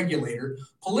power-hungry regulator,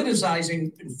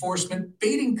 politicizing enforcement,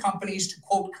 baiting companies to,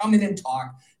 quote, come in and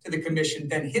talk to the Commission,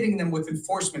 then hitting them with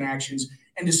enforcement actions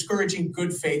and discouraging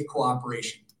good faith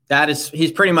cooperation.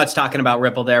 He's pretty much talking about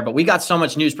Ripple there, but we got so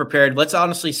much news prepared. Let's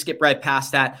honestly skip right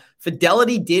past that.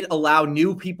 Fidelity did allow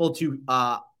new people to,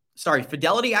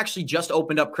 Fidelity actually just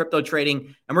opened up crypto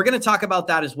trading, and we're going to talk about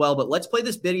that as well. But let's play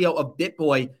this video of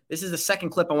BitBoy. This is the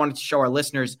second clip I wanted to show our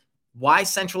listeners why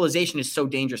centralization is so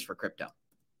dangerous for crypto.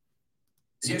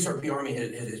 The XRP Army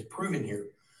has proven here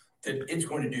that it's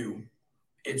going to do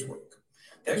its work.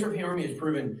 The XRP Army has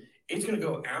proven it's going to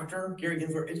go after Gary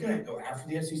Gensler. It's going to go after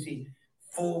the SEC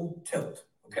full tilt,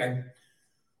 okay?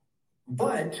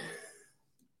 But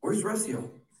where's the rest of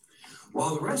y'all?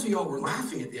 While the rest of y'all were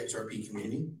laughing at the XRP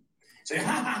community, saying,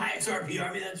 ha, XRP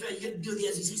Army, that's right, you get to do the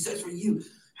SEC says for you.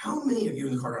 How many of you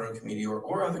in the Cardano community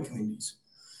or other communities,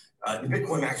 the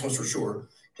Bitcoin Maximals for sure,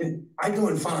 can I go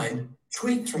and find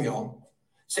tweets from y'all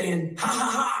saying,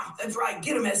 ha, that's right,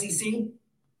 get them, SEC.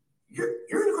 You're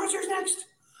in the crosshairs next.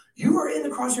 You are in the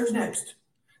crosshairs next.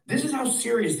 This is how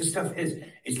serious this stuff is.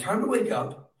 It's time to wake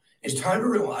up. It's time to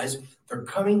realize they're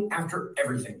coming after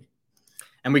everything.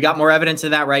 And we got more evidence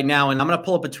of that right now. And I'm going to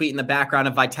pull up a tweet in the background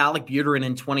of Vitalik Buterin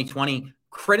in 2020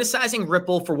 criticizing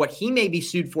Ripple for what he may be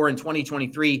sued for in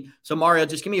 2023. So Mario,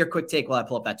 just give me your quick take while I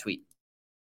pull up that tweet.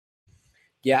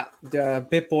 Yeah, the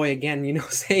BitBoy again,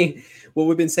 saying what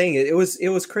we've been saying. It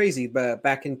was crazy, but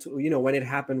back into when it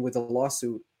happened with the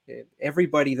lawsuit,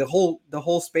 everybody, the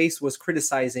whole space was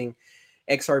criticizing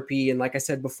XRP, and like I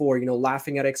said before,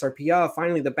 laughing at XRP.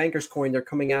 Finally, the bankers' coin. They're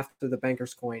coming after the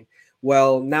bankers' coin.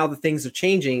 Well, now the things are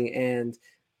changing, and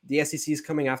the SEC is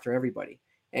coming after everybody,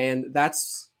 and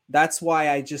that's why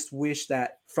I just wish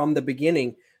that from the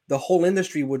beginning the whole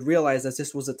industry would realize that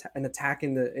this was an attack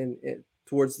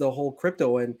towards the whole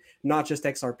crypto and not just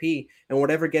XRP, and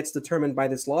whatever gets determined by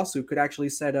this lawsuit could actually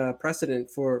set a precedent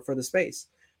for the space.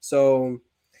 So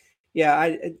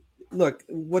yeah, look,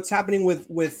 what's happening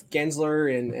with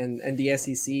Gensler and the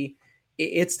SEC,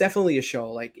 it's definitely a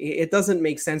show. Like, it doesn't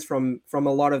make sense from a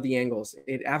lot of the angles.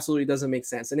 It absolutely doesn't make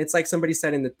sense. And it's like somebody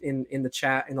said in the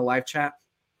chat, in the live chat,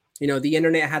 the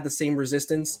internet had the same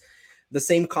resistance. The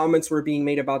same comments were being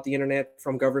made about the internet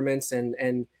from governments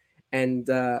and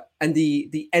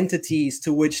the entities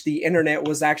to which the internet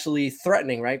was actually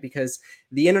threatening, right? Because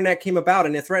the internet came about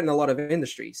and it threatened a lot of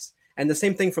industries. And the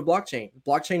same thing for blockchain.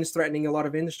 Blockchain is threatening a lot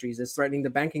of industries. It's threatening the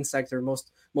banking sector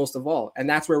most of all. And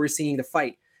that's where we're seeing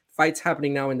the fights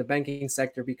happening now in the banking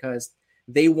sector, because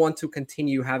they want to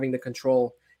continue having the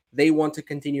control. They want to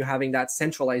continue having that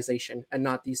centralization and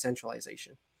not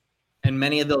decentralization. And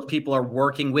many of those people are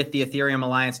working with the Ethereum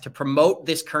Alliance to promote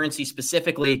this currency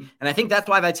specifically. And I think that's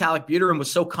why Vitalik Buterin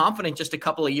was so confident just a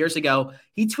couple of years ago.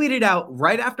 He tweeted out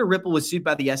right after Ripple was sued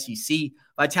by the SEC.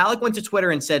 Vitalik went to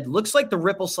Twitter and said, looks like the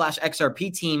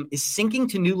Ripple/XRP team is sinking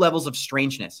to new levels of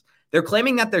strangeness. They're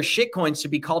claiming that their shitcoins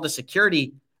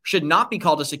should not be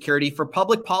called a security for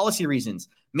public policy reasons,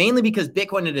 mainly because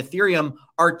Bitcoin and Ethereum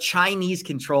are Chinese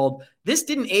controlled. This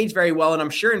didn't age very well, and I'm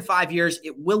sure in 5 years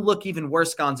it will look even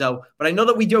worse, Gonzo. But I know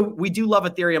that we do love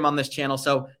Ethereum on this channel.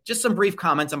 So just some brief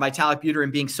comments on Vitalik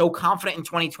Buterin being so confident in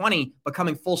 2020, but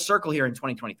coming full circle here in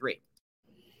 2023.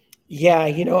 Yeah,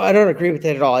 I don't agree with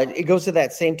it at all. It goes to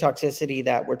that same toxicity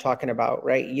that we're talking about,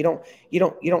 right? You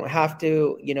don't have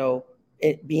to,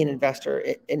 be an investor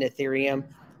in Ethereum.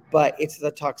 But it's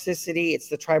the toxicity, it's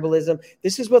the tribalism.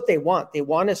 This is what they want. They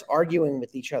want us arguing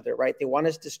with each other, right? They want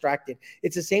us distracted.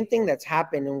 It's the same thing that's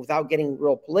happened, and without getting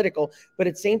real political, but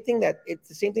it's the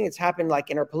same thing that's happened like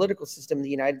in our political system in the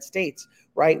United States,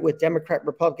 right? With Democrat,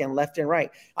 Republican, left and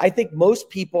right. I think most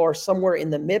people are somewhere in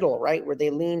the middle, right? Where they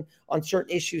lean on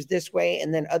certain issues this way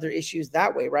and then other issues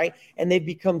that way, right? And they've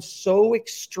become so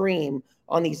extreme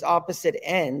on these opposite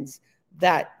ends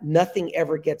that nothing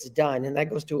ever gets done. And that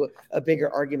goes to a bigger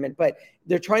argument, but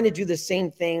they're trying to do the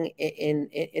same thing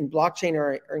in blockchain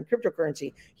or in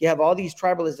cryptocurrency. You have all these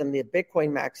tribalism, the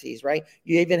Bitcoin maxis, right?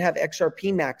 You even have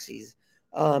XRP maxis.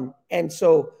 And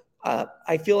so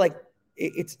I feel like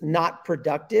it's not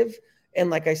productive. And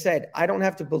like I said, I don't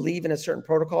have to believe in a certain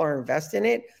protocol or invest in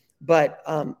it, but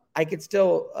I could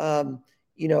still,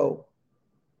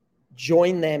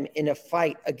 join them in a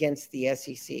fight against the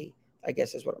SEC, I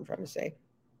guess is what I'm trying to say.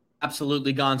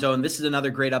 Absolutely, Gonzo. And this is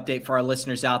another great update for our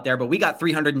listeners out there. But we got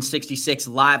 366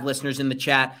 live listeners in the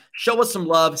chat. Show us some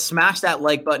love. Smash that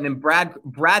like button. And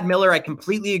Brad Miller, I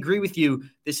completely agree with you.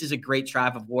 This is a great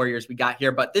tribe of warriors we got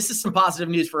here. But this is some positive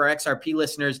news for our XRP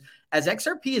listeners, as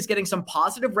XRP is getting some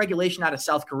positive regulation out of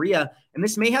South Korea. And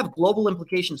this may have global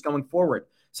implications going forward.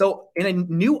 So in a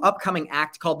new upcoming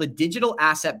act called the Digital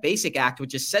Asset Basic Act,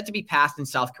 which is set to be passed in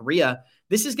South Korea,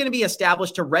 this is going to be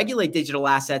established to regulate digital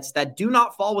assets that do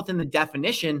not fall within the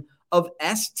definition of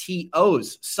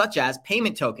STOs, such as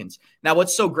payment tokens. Now,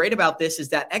 what's so great about this is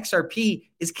that XRP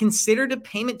is considered a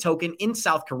payment token in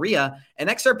South Korea, and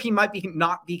XRP might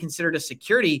not be considered a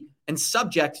security and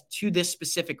subject to this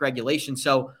specific regulation.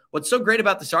 So what's so great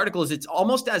about this article is it's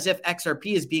almost as if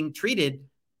XRP is being treated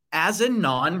as a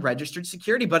non-registered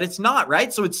security, but it's not,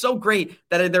 right? So it's so great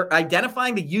that they're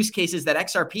identifying the use cases that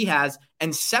XRP has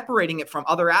and separating it from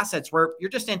other assets where you're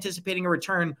just anticipating a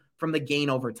return from the gain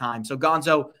over time. So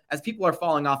Gonzo, as people are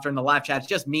falling off during the live chat, it's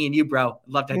just me and you, bro. I'd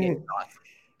love to get your thoughts.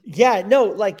 Yeah,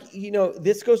 no,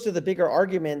 this goes to the bigger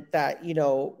argument that,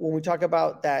 when we talk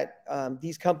about that,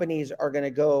 these companies are going to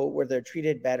go where they're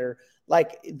treated better.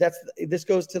 This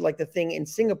goes to the thing in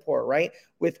Singapore, right?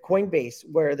 With Coinbase,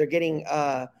 where they're getting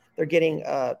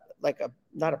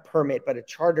not a permit, but a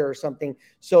charter or something,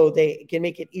 so they can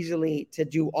make it easily to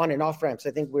do on and off ramps.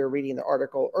 I think we were reading the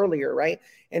article earlier, right?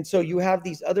 And so you have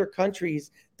these other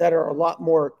countries that are a lot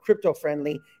more crypto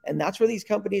friendly, and that's where these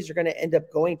companies are going to end up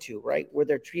going to, right? Where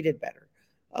they're treated better.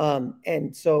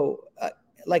 And so,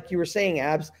 like you were saying,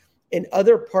 Abs, in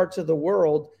other parts of the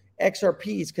world,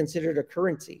 XRP is considered a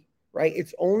currency, right?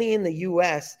 It's only in the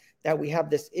US that we have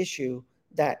this issue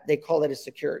that they call it a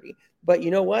security. But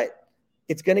you know what?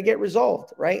 It's going to get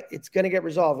resolved, right? It's going to get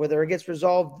resolved. Whether it gets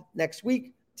resolved next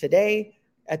week, today,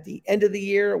 at the end of the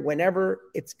year, whenever,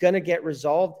 it's going to get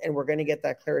resolved, and we're going to get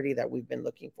that clarity that we've been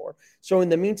looking for. So in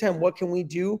the meantime, what can we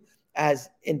do as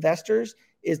investors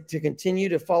is to continue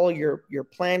to follow your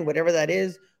plan, whatever that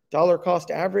is, dollar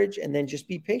cost average, and then just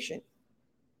be patient.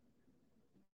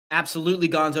 Absolutely,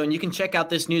 Gonzo. And you can check out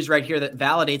this news right here that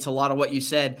validates a lot of what you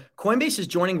said. Coinbase is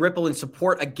joining Ripple in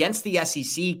support against the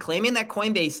SEC, claiming that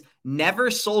Coinbase never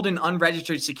sold an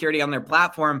unregistered security on their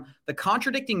platform. The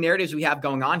contradicting narratives we have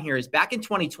going on here is back in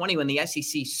 2020, when the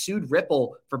SEC sued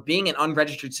Ripple for being an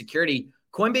unregistered security,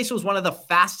 Coinbase was one of the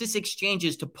fastest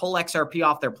exchanges to pull XRP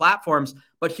off their platforms.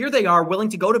 But here they are willing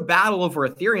to go to battle over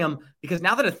Ethereum, because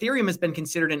now that Ethereum has been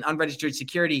considered an unregistered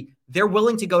security, they're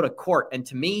willing to go to court. And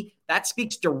to me, that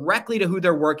speaks directly to who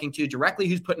they're working to, directly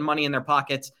who's putting money in their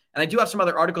pockets. And I do have some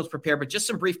other articles prepared, but just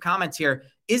some brief comments here.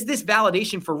 Is this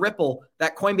validation for Ripple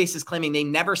that Coinbase is claiming they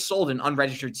never sold an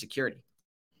unregistered security?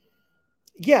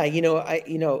 Yeah,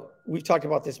 we've talked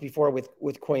about this before with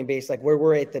Coinbase, like where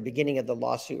we're at the beginning of the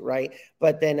lawsuit, right?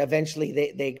 But then eventually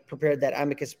they prepared that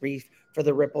amicus brief for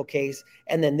the Ripple case.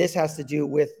 And then this has to do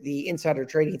with the insider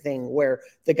trading thing, where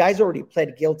the guy's already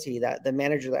pled guilty, that the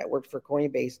manager that worked for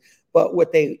Coinbase. But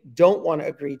what they don't want to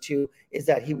agree to is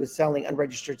that he was selling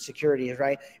unregistered securities,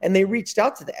 right? And they reached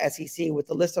out to the SEC with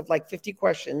a list of 50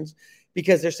 questions,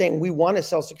 because they're saying, we want to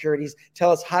sell securities.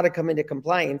 Tell us how to come into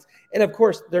compliance. And of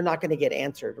course, they're not going to get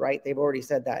answered, right? They've already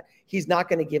said that. He's not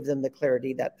going to give them the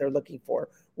clarity that they're looking for.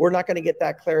 We're not going to get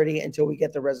that clarity until we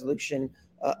get the resolution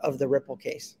of the Ripple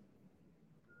case.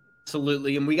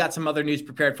 Absolutely. And we got some other news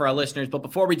prepared for our listeners. But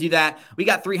before we do that, we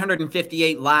got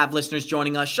 358 live listeners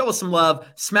joining us. Show us some love.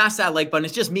 Smash that like button.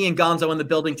 It's just me and Gonzo in the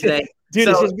building today. Dude,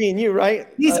 it's just me and you, right?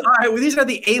 These are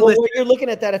the A-list. Well, you're looking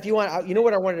at that, if you want,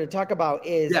 what I wanted to talk about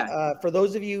is, for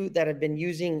those of you that have been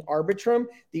using Arbitrum,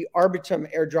 the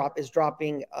Arbitrum airdrop is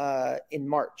dropping in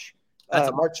March,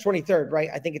 March 23rd, right?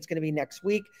 I think it's going to be next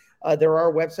week. There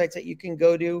are websites that you can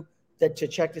go to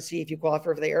check to see if you qualify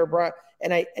for the airdrop.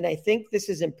 And I think this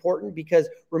is important, because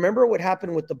remember what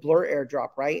happened with the Blur airdrop,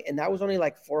 right? And that was only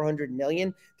 400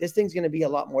 million. This thing's going to be a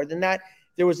lot more than that.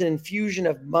 There was an infusion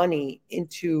of money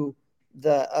into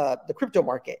the crypto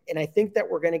market. And I think that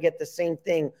we're going to get the same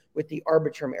thing with the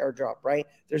Arbitrum airdrop, right?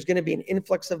 There's going to be an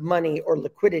influx of money or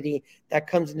liquidity that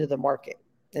comes into the market.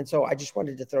 And so I just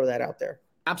wanted to throw that out there.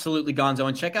 Absolutely, Gonzo.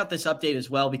 And check out this update as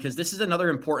well, because this is another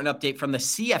important update from the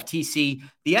CFTC.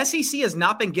 The SEC has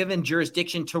not been given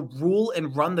jurisdiction to rule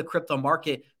and run the crypto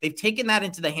market. They've taken that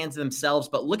into the hands of themselves.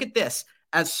 But look at this.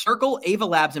 As Circle, Ava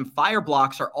Labs, and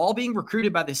Fireblocks are all being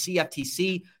recruited by the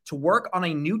CFTC to work on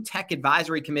a new tech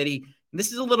advisory committee. And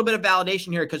this is a little bit of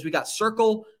validation here, because we got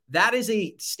Circle, that is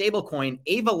a stable coin,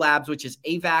 Ava Labs, which is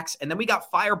AVAX, and then we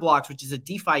got Fireblocks, which is a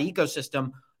DeFi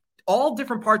ecosystem. All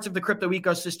different parts of the crypto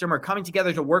ecosystem are coming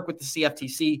together to work with the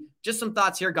CFTC. Just some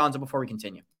thoughts here, Gonzo, before we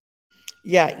continue.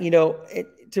 Yeah,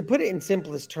 to put it in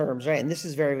simplest terms, right? And this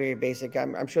is very, very basic.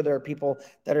 I'm sure there are people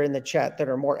that are in the chat that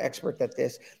are more expert at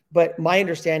this. But my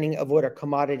understanding of what a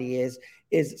commodity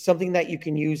is something that you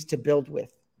can use to build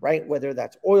with, right? Whether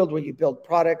that's oil, where you build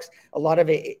products. A lot of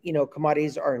it,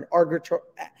 commodities are in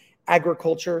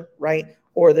agriculture, right?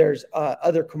 Or there's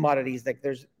other commodities, like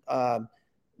there's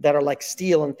that are like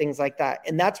steel and things like that.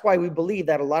 And that's why we believe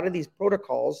that a lot of these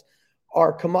protocols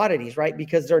are commodities, right?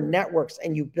 Because they're networks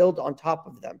and you build on top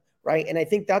of them, right? And I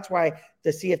think that's why the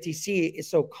CFTC is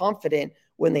so confident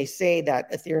when they say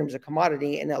that Ethereum is a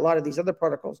commodity and a lot of these other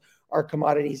protocols are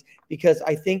commodities, because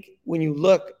I think when you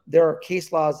look, there are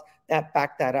case laws that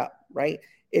back that up, right?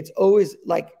 It's always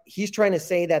like he's trying to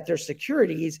say that they're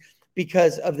securities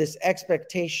because of this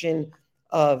expectation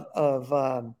of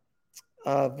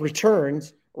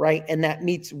returns, right? And that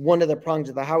meets one of the prongs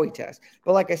of the Howey test.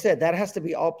 But like I said, that has to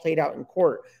be all played out in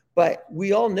court. But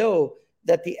we all know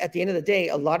that at the end of the day,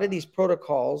 a lot of these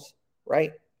protocols,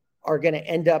 right, are going to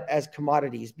end up as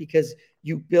commodities because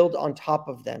you build on top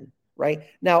of them, right?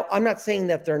 Now, I'm not saying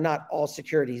that they're not all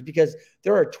securities, because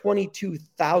there are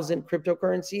 22,000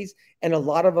 cryptocurrencies and a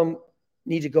lot of them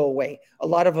need to go away. A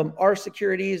lot of them are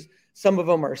securities. Some of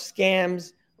them are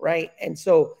scams, right? And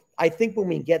so I think when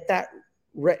we get that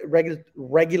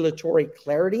regulatory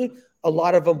clarity, a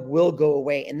lot of them will go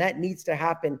away. And that needs to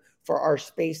happen for our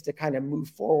space to kind of move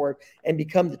forward and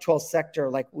become the 12th sector,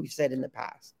 like we've said in the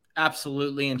past.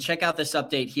 Absolutely. And check out this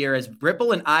update here, as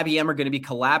Ripple and IBM are going to be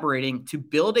collaborating to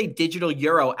build a digital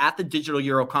euro at the Digital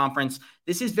Euro Conference.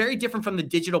 This is very different from the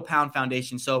Digital Pound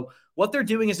Foundation. So what they're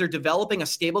doing is they're developing a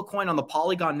stable coin on the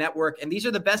Polygon network. And these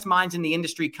are the best minds in the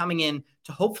industry coming in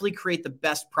to hopefully create the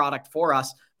best product for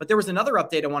us. But there was another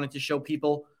update I wanted to show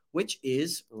people, which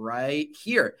is right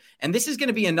here. And this is going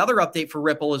to be another update for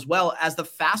Ripple, as well as the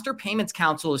Faster Payments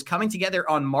Council is coming together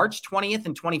on March 20th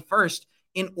and 21st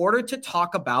in order to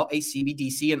talk about a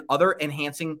CBDC and other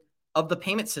enhancing of the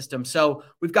payment system. So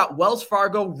we've got Wells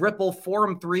Fargo, Ripple,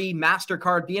 Forum 3,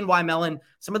 MasterCard, BNY Mellon.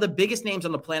 Some of the biggest names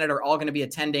on the planet are all going to be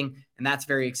attending, and that's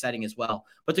very exciting as well.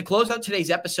 But to close out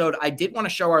today's episode, I did want to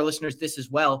show our listeners this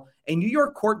as well. A New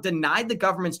York court denied the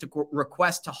government's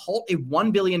request to halt a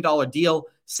 $1 billion deal,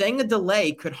 saying a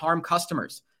delay could harm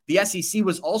customers. The SEC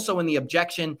was also in the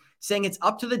objection, saying it's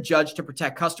up to the judge to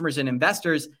protect customers and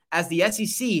investors, as the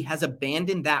SEC has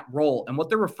abandoned that role. And what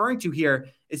they're referring to here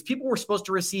is people were supposed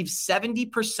to receive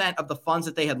 70% of the funds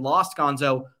that they had lost,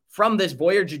 Gonzo, from this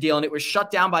Voyager deal, and it was shut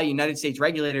down by United States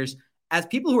regulators. As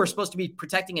people who are supposed to be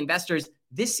protecting investors,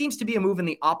 this seems to be a move in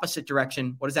the opposite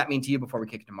direction. What does that mean to you before we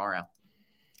kick it to Mario?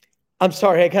 I'm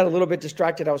sorry, I got a little bit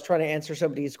distracted. I was trying to answer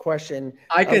somebody's question.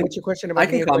 What's your question about? I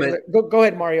can comment. Go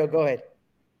ahead, Mario. Go ahead.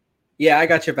 Yeah, I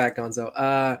got your back,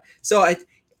 Gonzo. So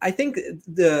I think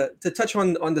to touch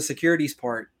on the securities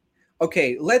part.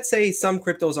 Okay, let's say some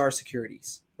cryptos are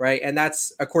securities, right? And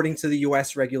that's according to the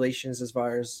U.S. regulations as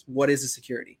far as what is a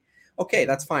security. Okay,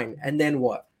 that's fine. And then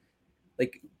what?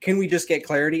 Like, can we just get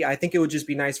clarity? I think it would just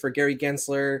be nice for Gary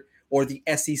Gensler or the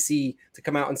SEC to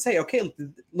come out and say, okay,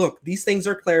 look, these things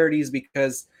are clarities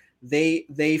because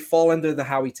they fall under the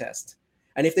Howey test.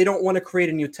 And if they don't want to create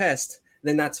a new test,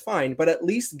 then that's fine. But at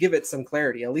least give it some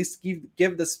clarity. At least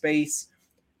give the space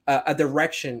a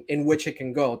direction in which it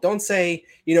can go. Don't say,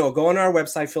 go on our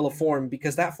website, fill a form,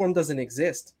 because that form doesn't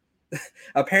exist.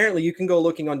 Apparently, you can go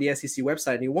looking on the SEC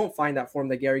website and you won't find that form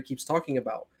that Gary keeps talking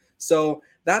about. So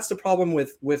that's the problem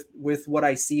with what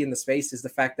I see in the space, is the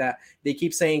fact that they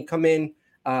keep saying, come in,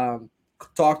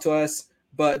 talk to us,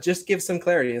 but just give some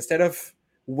clarity. Instead of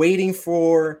waiting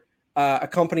for a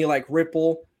company like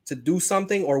Ripple to do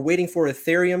something, or waiting for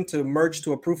Ethereum to merge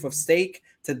to a proof of stake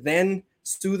to then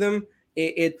sue them,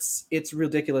 it's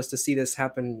ridiculous to see this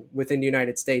happen within the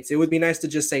United States. It would be nice to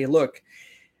just say, look,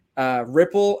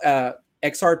 Ripple,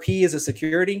 XRP is a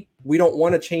security. We don't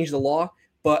want to change the law,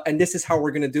 and this is how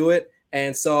we're going to do it.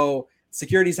 And so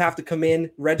securities have to come in,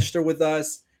 register with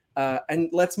us, and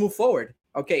let's move forward.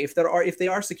 Okay, if they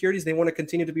are securities, they want to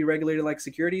continue to be regulated like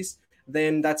securities,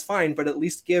 then that's fine. But at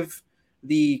least give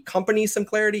the company some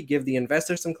clarity, give the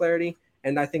investor some clarity,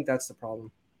 and I think that's the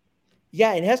problem.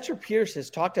 Yeah, and Hester Pierce has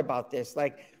talked about this.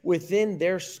 Like within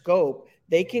their scope,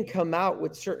 they can come out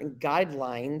with certain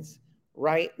guidelines,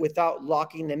 right, without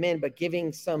locking them in, but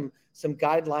giving some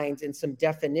guidelines and some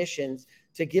definitions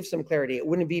to give some clarity. It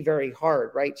wouldn't be very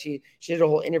hard, right? She did a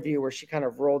whole interview where she kind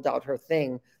of rolled out her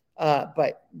thing,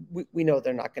 but we know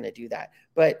they're not going to do that.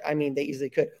 But I mean, they easily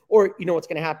could. Or you know what's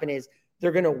going to happen is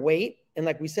they're going to wait. And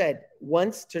like we said,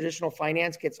 once traditional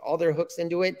finance gets all their hooks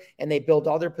into it and they build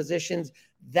all their positions,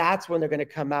 that's when they're going to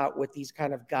come out with these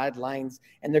kind of guidelines,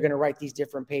 and they're going to write these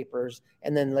different papers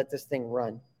and then let this thing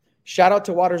run. Shout out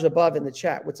to Waters Above in the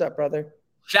chat. What's up, brother?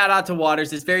 Shout out to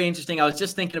Waters. It's very interesting. I was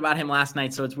just thinking about him last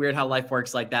night, so it's weird how life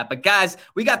works like that. But guys,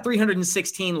 we got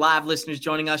 316 live listeners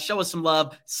joining us. Show us some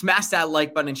love. Smash that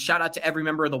like button, and shout out to every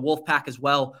member of the Wolf Pack as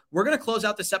well. We're going to close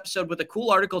out this episode with a cool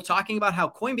article talking about how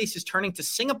Coinbase is turning to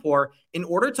Singapore in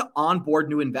order to onboard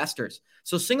new investors.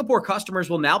 So Singapore customers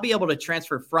will now be able to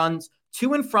transfer funds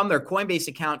to and from their Coinbase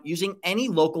account using any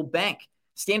local bank.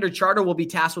 Standard Chartered will be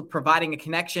tasked with providing a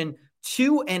connection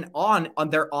to and on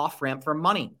their off-ramp for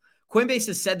money. Coinbase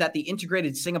has said that the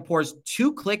integrated Singapore's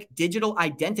two-click digital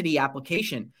identity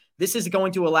application, this is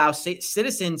going to allow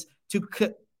citizens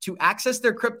to access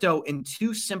their crypto in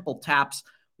 2 simple taps.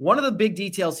 One of the big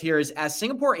details here is as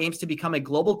Singapore aims to become a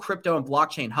global crypto and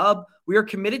blockchain hub, we are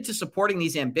committed to supporting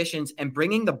these ambitions and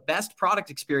bringing the best product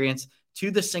experience to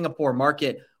the Singapore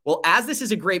market. Well, as this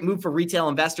is a great move for retail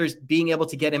investors being able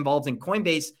to get involved in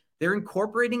Coinbase, they're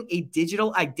incorporating a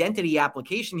digital identity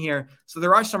application here. So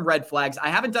there are some red flags. I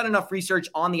haven't done enough research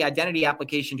on the identity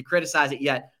application to criticize it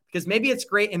yet, because maybe it's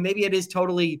great and maybe it is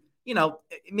totally,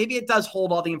 maybe it does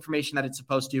hold all the information that it's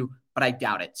supposed to, but I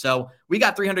doubt it. So we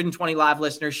got 320 live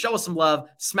listeners. Show us some love.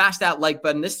 Smash that like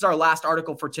button. This is our last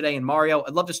article for today. And Mario,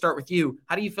 I'd love to start with you.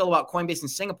 How do you feel about Coinbase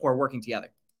and Singapore working together?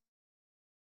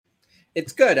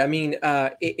 It's good. I mean,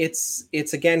 it's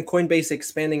again, Coinbase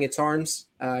expanding its arms,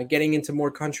 getting into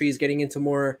more countries, getting into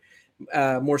more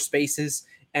spaces,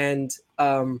 and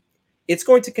it's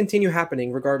going to continue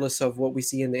happening regardless of what we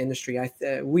see in the industry.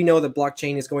 We know that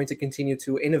blockchain is going to continue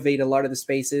to innovate a lot of the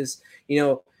spaces.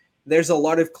 There's a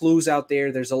lot of clues out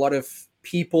there. There's a lot of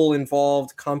people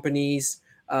involved, companies.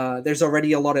 There's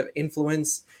already a lot of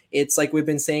influence. It's like we've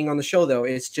been saying on the show, though.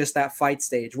 It's just that fight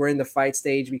stage. We're in the fight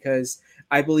stage because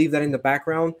I believe that in the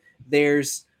background,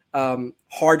 there's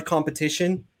hard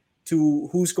competition to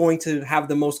who's going to have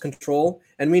the most control.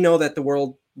 And we know that the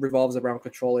world revolves around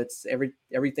control. It's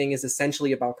everything is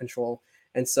essentially about control.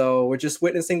 And so we're just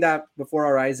witnessing that before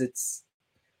our eyes. It's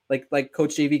like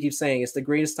Coach JV keeps saying, it's the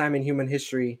greatest time in human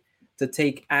history to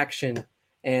take action.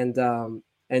 And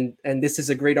this is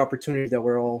a great opportunity that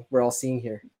we're all seeing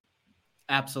here.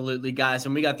 Absolutely, guys.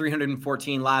 And we got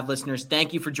 314 live listeners.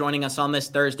 Thank you for joining us on this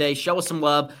Thursday. Show us some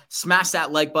love. Smash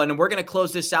that like button. And we're going to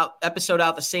close this episode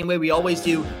out the same way we always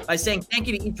do by saying thank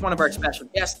you to each one of our special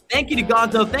guests. Thank you to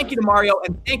Gonzo. Thank you to Mario.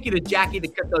 And thank you to Jackie, the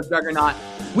crypto juggernaut.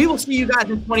 We will see you guys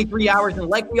in 23 hours. And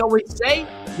like we always say,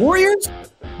 Warriors,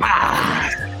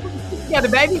 together,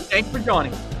 baby. Thanks for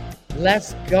joining.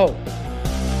 Let's go.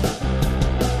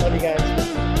 Love you guys.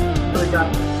 Really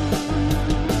got it.